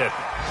dropped it.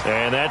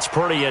 And that's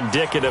pretty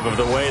indicative of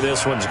the way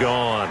this one's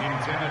gone.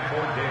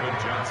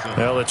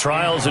 Well, the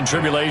trials and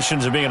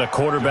tribulations of being a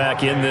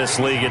quarterback in this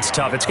league, it's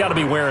tough. It's got to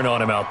be wearing on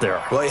him out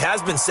there. Well, he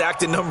has been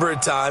sacked a number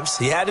of times.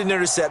 He had an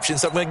interception,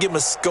 so I'm going to give him a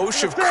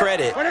skosh of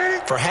credit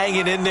for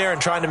hanging in there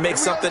and trying to make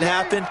something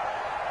happen,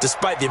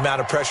 despite the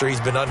amount of pressure he's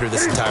been under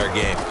this entire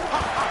game.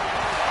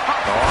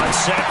 On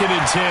 2nd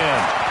and 10,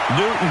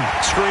 Newton,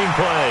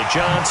 screenplay,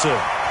 Johnson.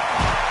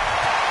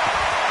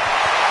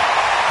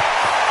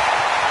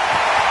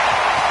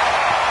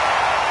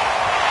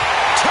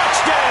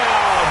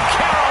 Touchdown,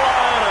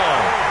 Carolina!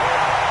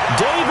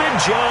 David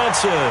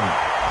Johnson,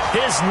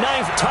 his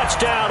 9th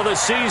touchdown of the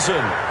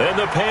season, and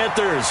the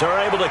Panthers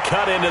are able to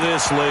cut into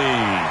this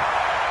lead.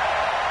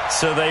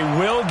 So they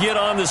will get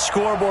on the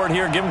scoreboard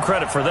here. Give them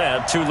credit for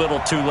that. Too little,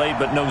 too late,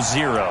 but no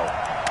 0.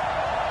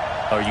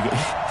 Oh,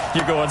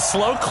 you're going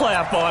slow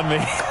clap on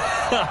me.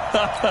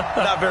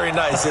 Not very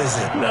nice, is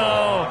it?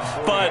 No,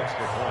 but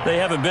they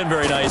haven't been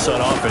very nice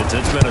on offense.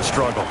 It's been a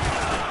struggle.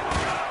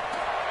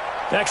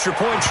 Extra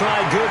point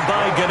try good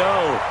by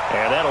Gano,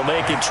 and that'll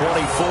make it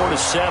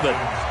 24-7.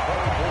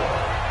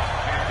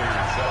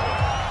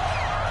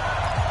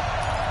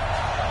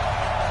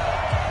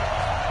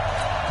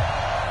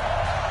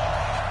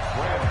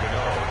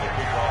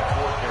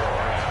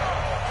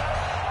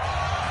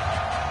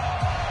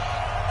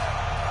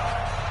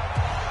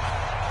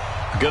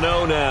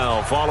 Gano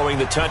now following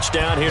the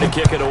touchdown here to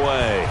kick it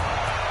away.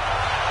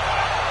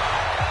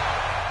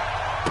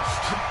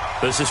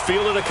 This is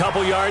fielded a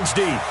couple yards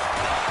deep.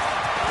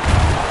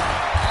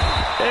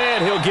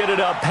 And he'll get it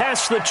up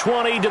past the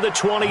 20 to the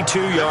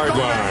 22-yard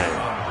line.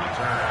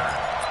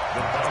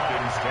 The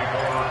Falcons take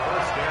over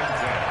 1st and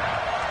 10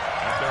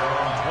 at their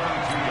own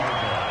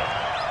 22-yard line.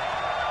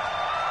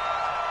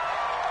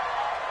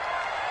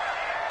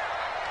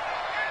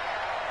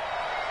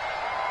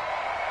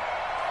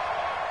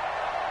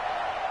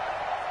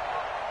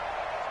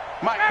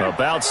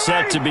 About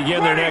set to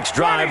begin their next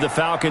drive, the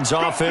Falcons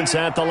offense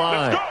at the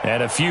line.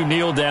 And a few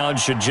kneel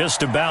downs should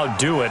just about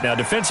do it. Now,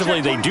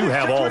 defensively, they do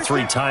have all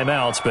 3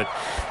 timeouts, but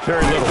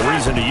very little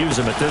reason to use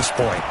them at this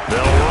point. They'll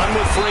run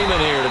with Freeman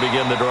here to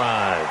begin the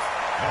drive.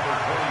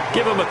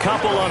 Give him a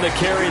couple on the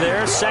carry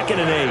there, 2nd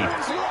and 8.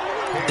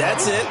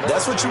 That's it.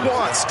 That's what you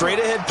want. Straight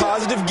ahead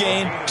positive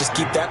gain. Just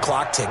keep that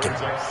clock ticking.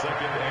 2nd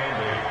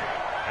and 8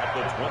 at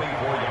the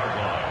 24-yard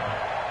line.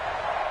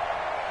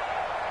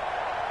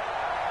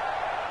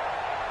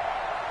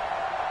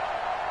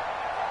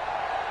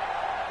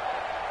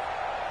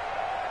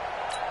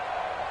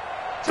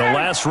 The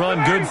last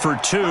run good for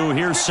 2.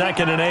 Here's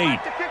 2nd and 8.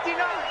 Pick it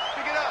up,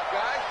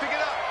 guys. Pick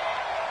it up.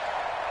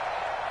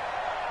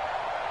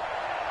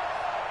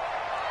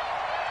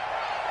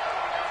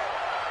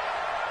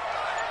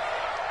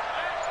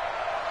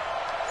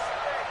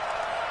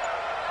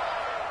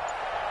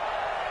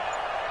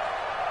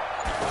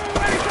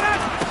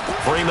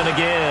 Freeman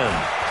again.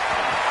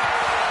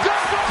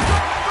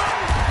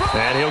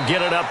 And he'll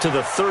get it up to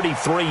the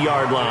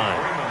 33-yard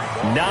line.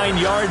 9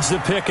 yards to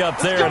pick up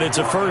there, and it's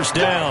a first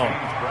down.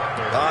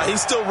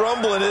 He's still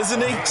rumbling, isn't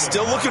he?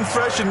 Still looking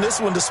fresh in this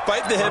one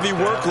despite the heavy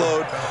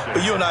workload.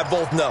 But you and I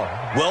both know,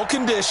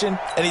 well-conditioned,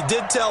 and he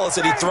did tell us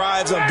that he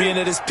thrives on being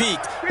at his peak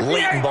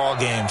late in ball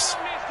games.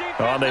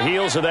 On the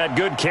heels of that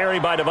good carry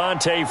by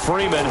Devontae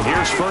Freeman,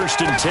 here's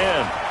 1st and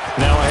 10.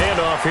 Now a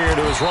handoff here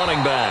to his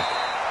running back.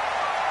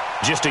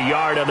 Just a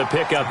yard on the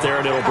pickup there,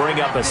 and it'll bring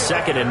up a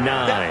 2nd and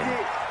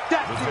 9.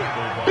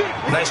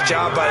 Nice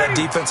job by that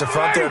defensive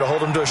front there to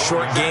hold him to a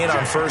short gain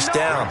on first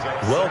down.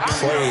 Well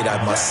played, I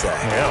must say.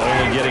 Yeah,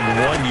 only getting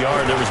 1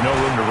 yard. There was no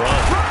room to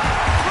run.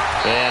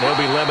 And he'll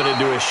be limited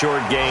to a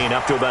short gain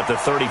up to about the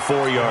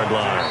 34-yard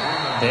line.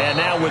 And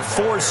now with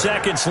 4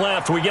 seconds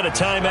left, we get a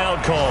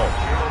timeout call.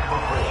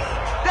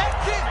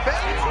 That's it,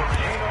 baby.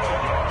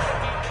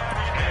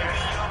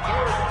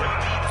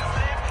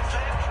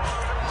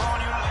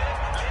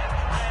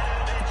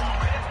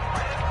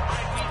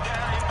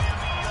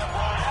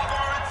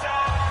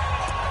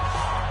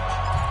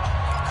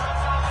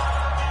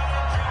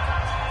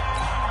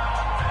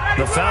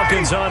 The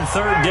Falcons on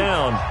third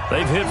down.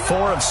 They've hit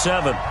 4 of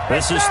 7.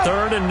 This is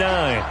 3rd and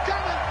 9.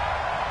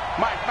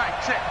 Mike,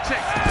 check.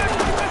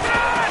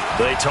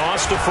 They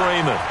toss to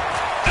Freeman.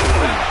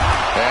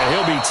 And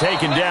he'll be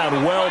taken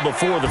down well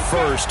before the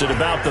first at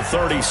about the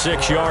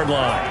 36-yard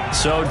line.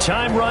 So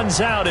time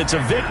runs out. It's a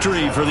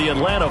victory for the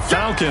Atlanta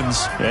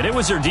Falcons. And it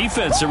was their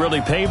defense that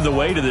really paved the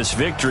way to this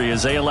victory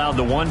as they allowed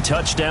the 1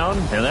 touchdown,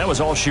 and that was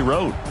all she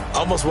wrote.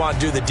 Almost want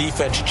to do the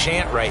defense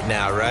chant right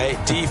now,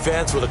 right?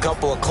 Defense with a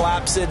couple of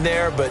claps in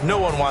there, but no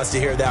one wants to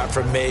hear that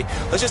from me.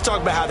 Let's just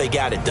talk about how they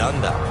got it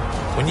done, though.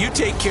 When you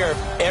take care of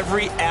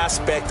every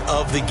aspect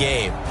of the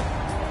game,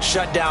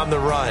 shut down the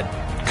run,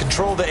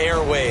 control the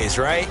airways,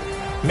 right?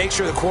 Make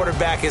sure the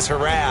quarterback is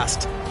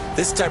harassed.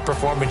 This type of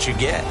performance you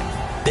get.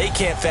 They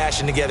can't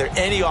fashion together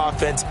any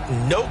offense,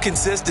 no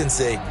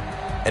consistency,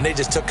 and they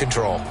just took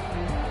control.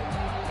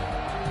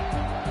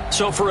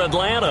 So for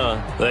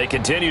Atlanta, they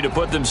continue to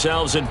put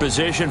themselves in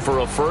position for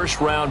a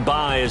first-round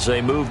bye as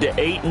they move to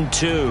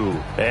 8-2,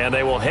 and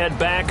they will head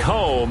back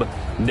home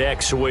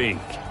next week.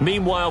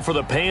 Meanwhile, for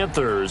the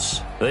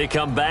Panthers, they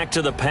come back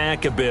to the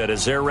pack a bit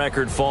as their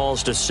record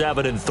falls to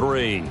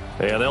 7-3,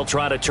 and they'll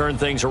try to turn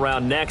things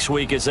around next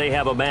week as they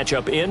have a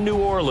matchup in New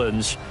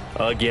Orleans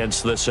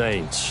against the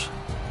Saints.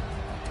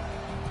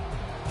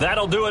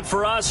 That'll do it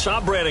for us.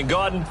 I'm Brandon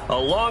Gaudin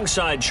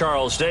alongside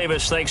Charles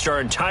Davis. Thanks to our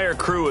entire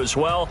crew as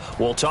well.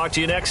 We'll talk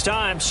to you next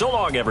time. So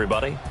long,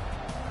 everybody.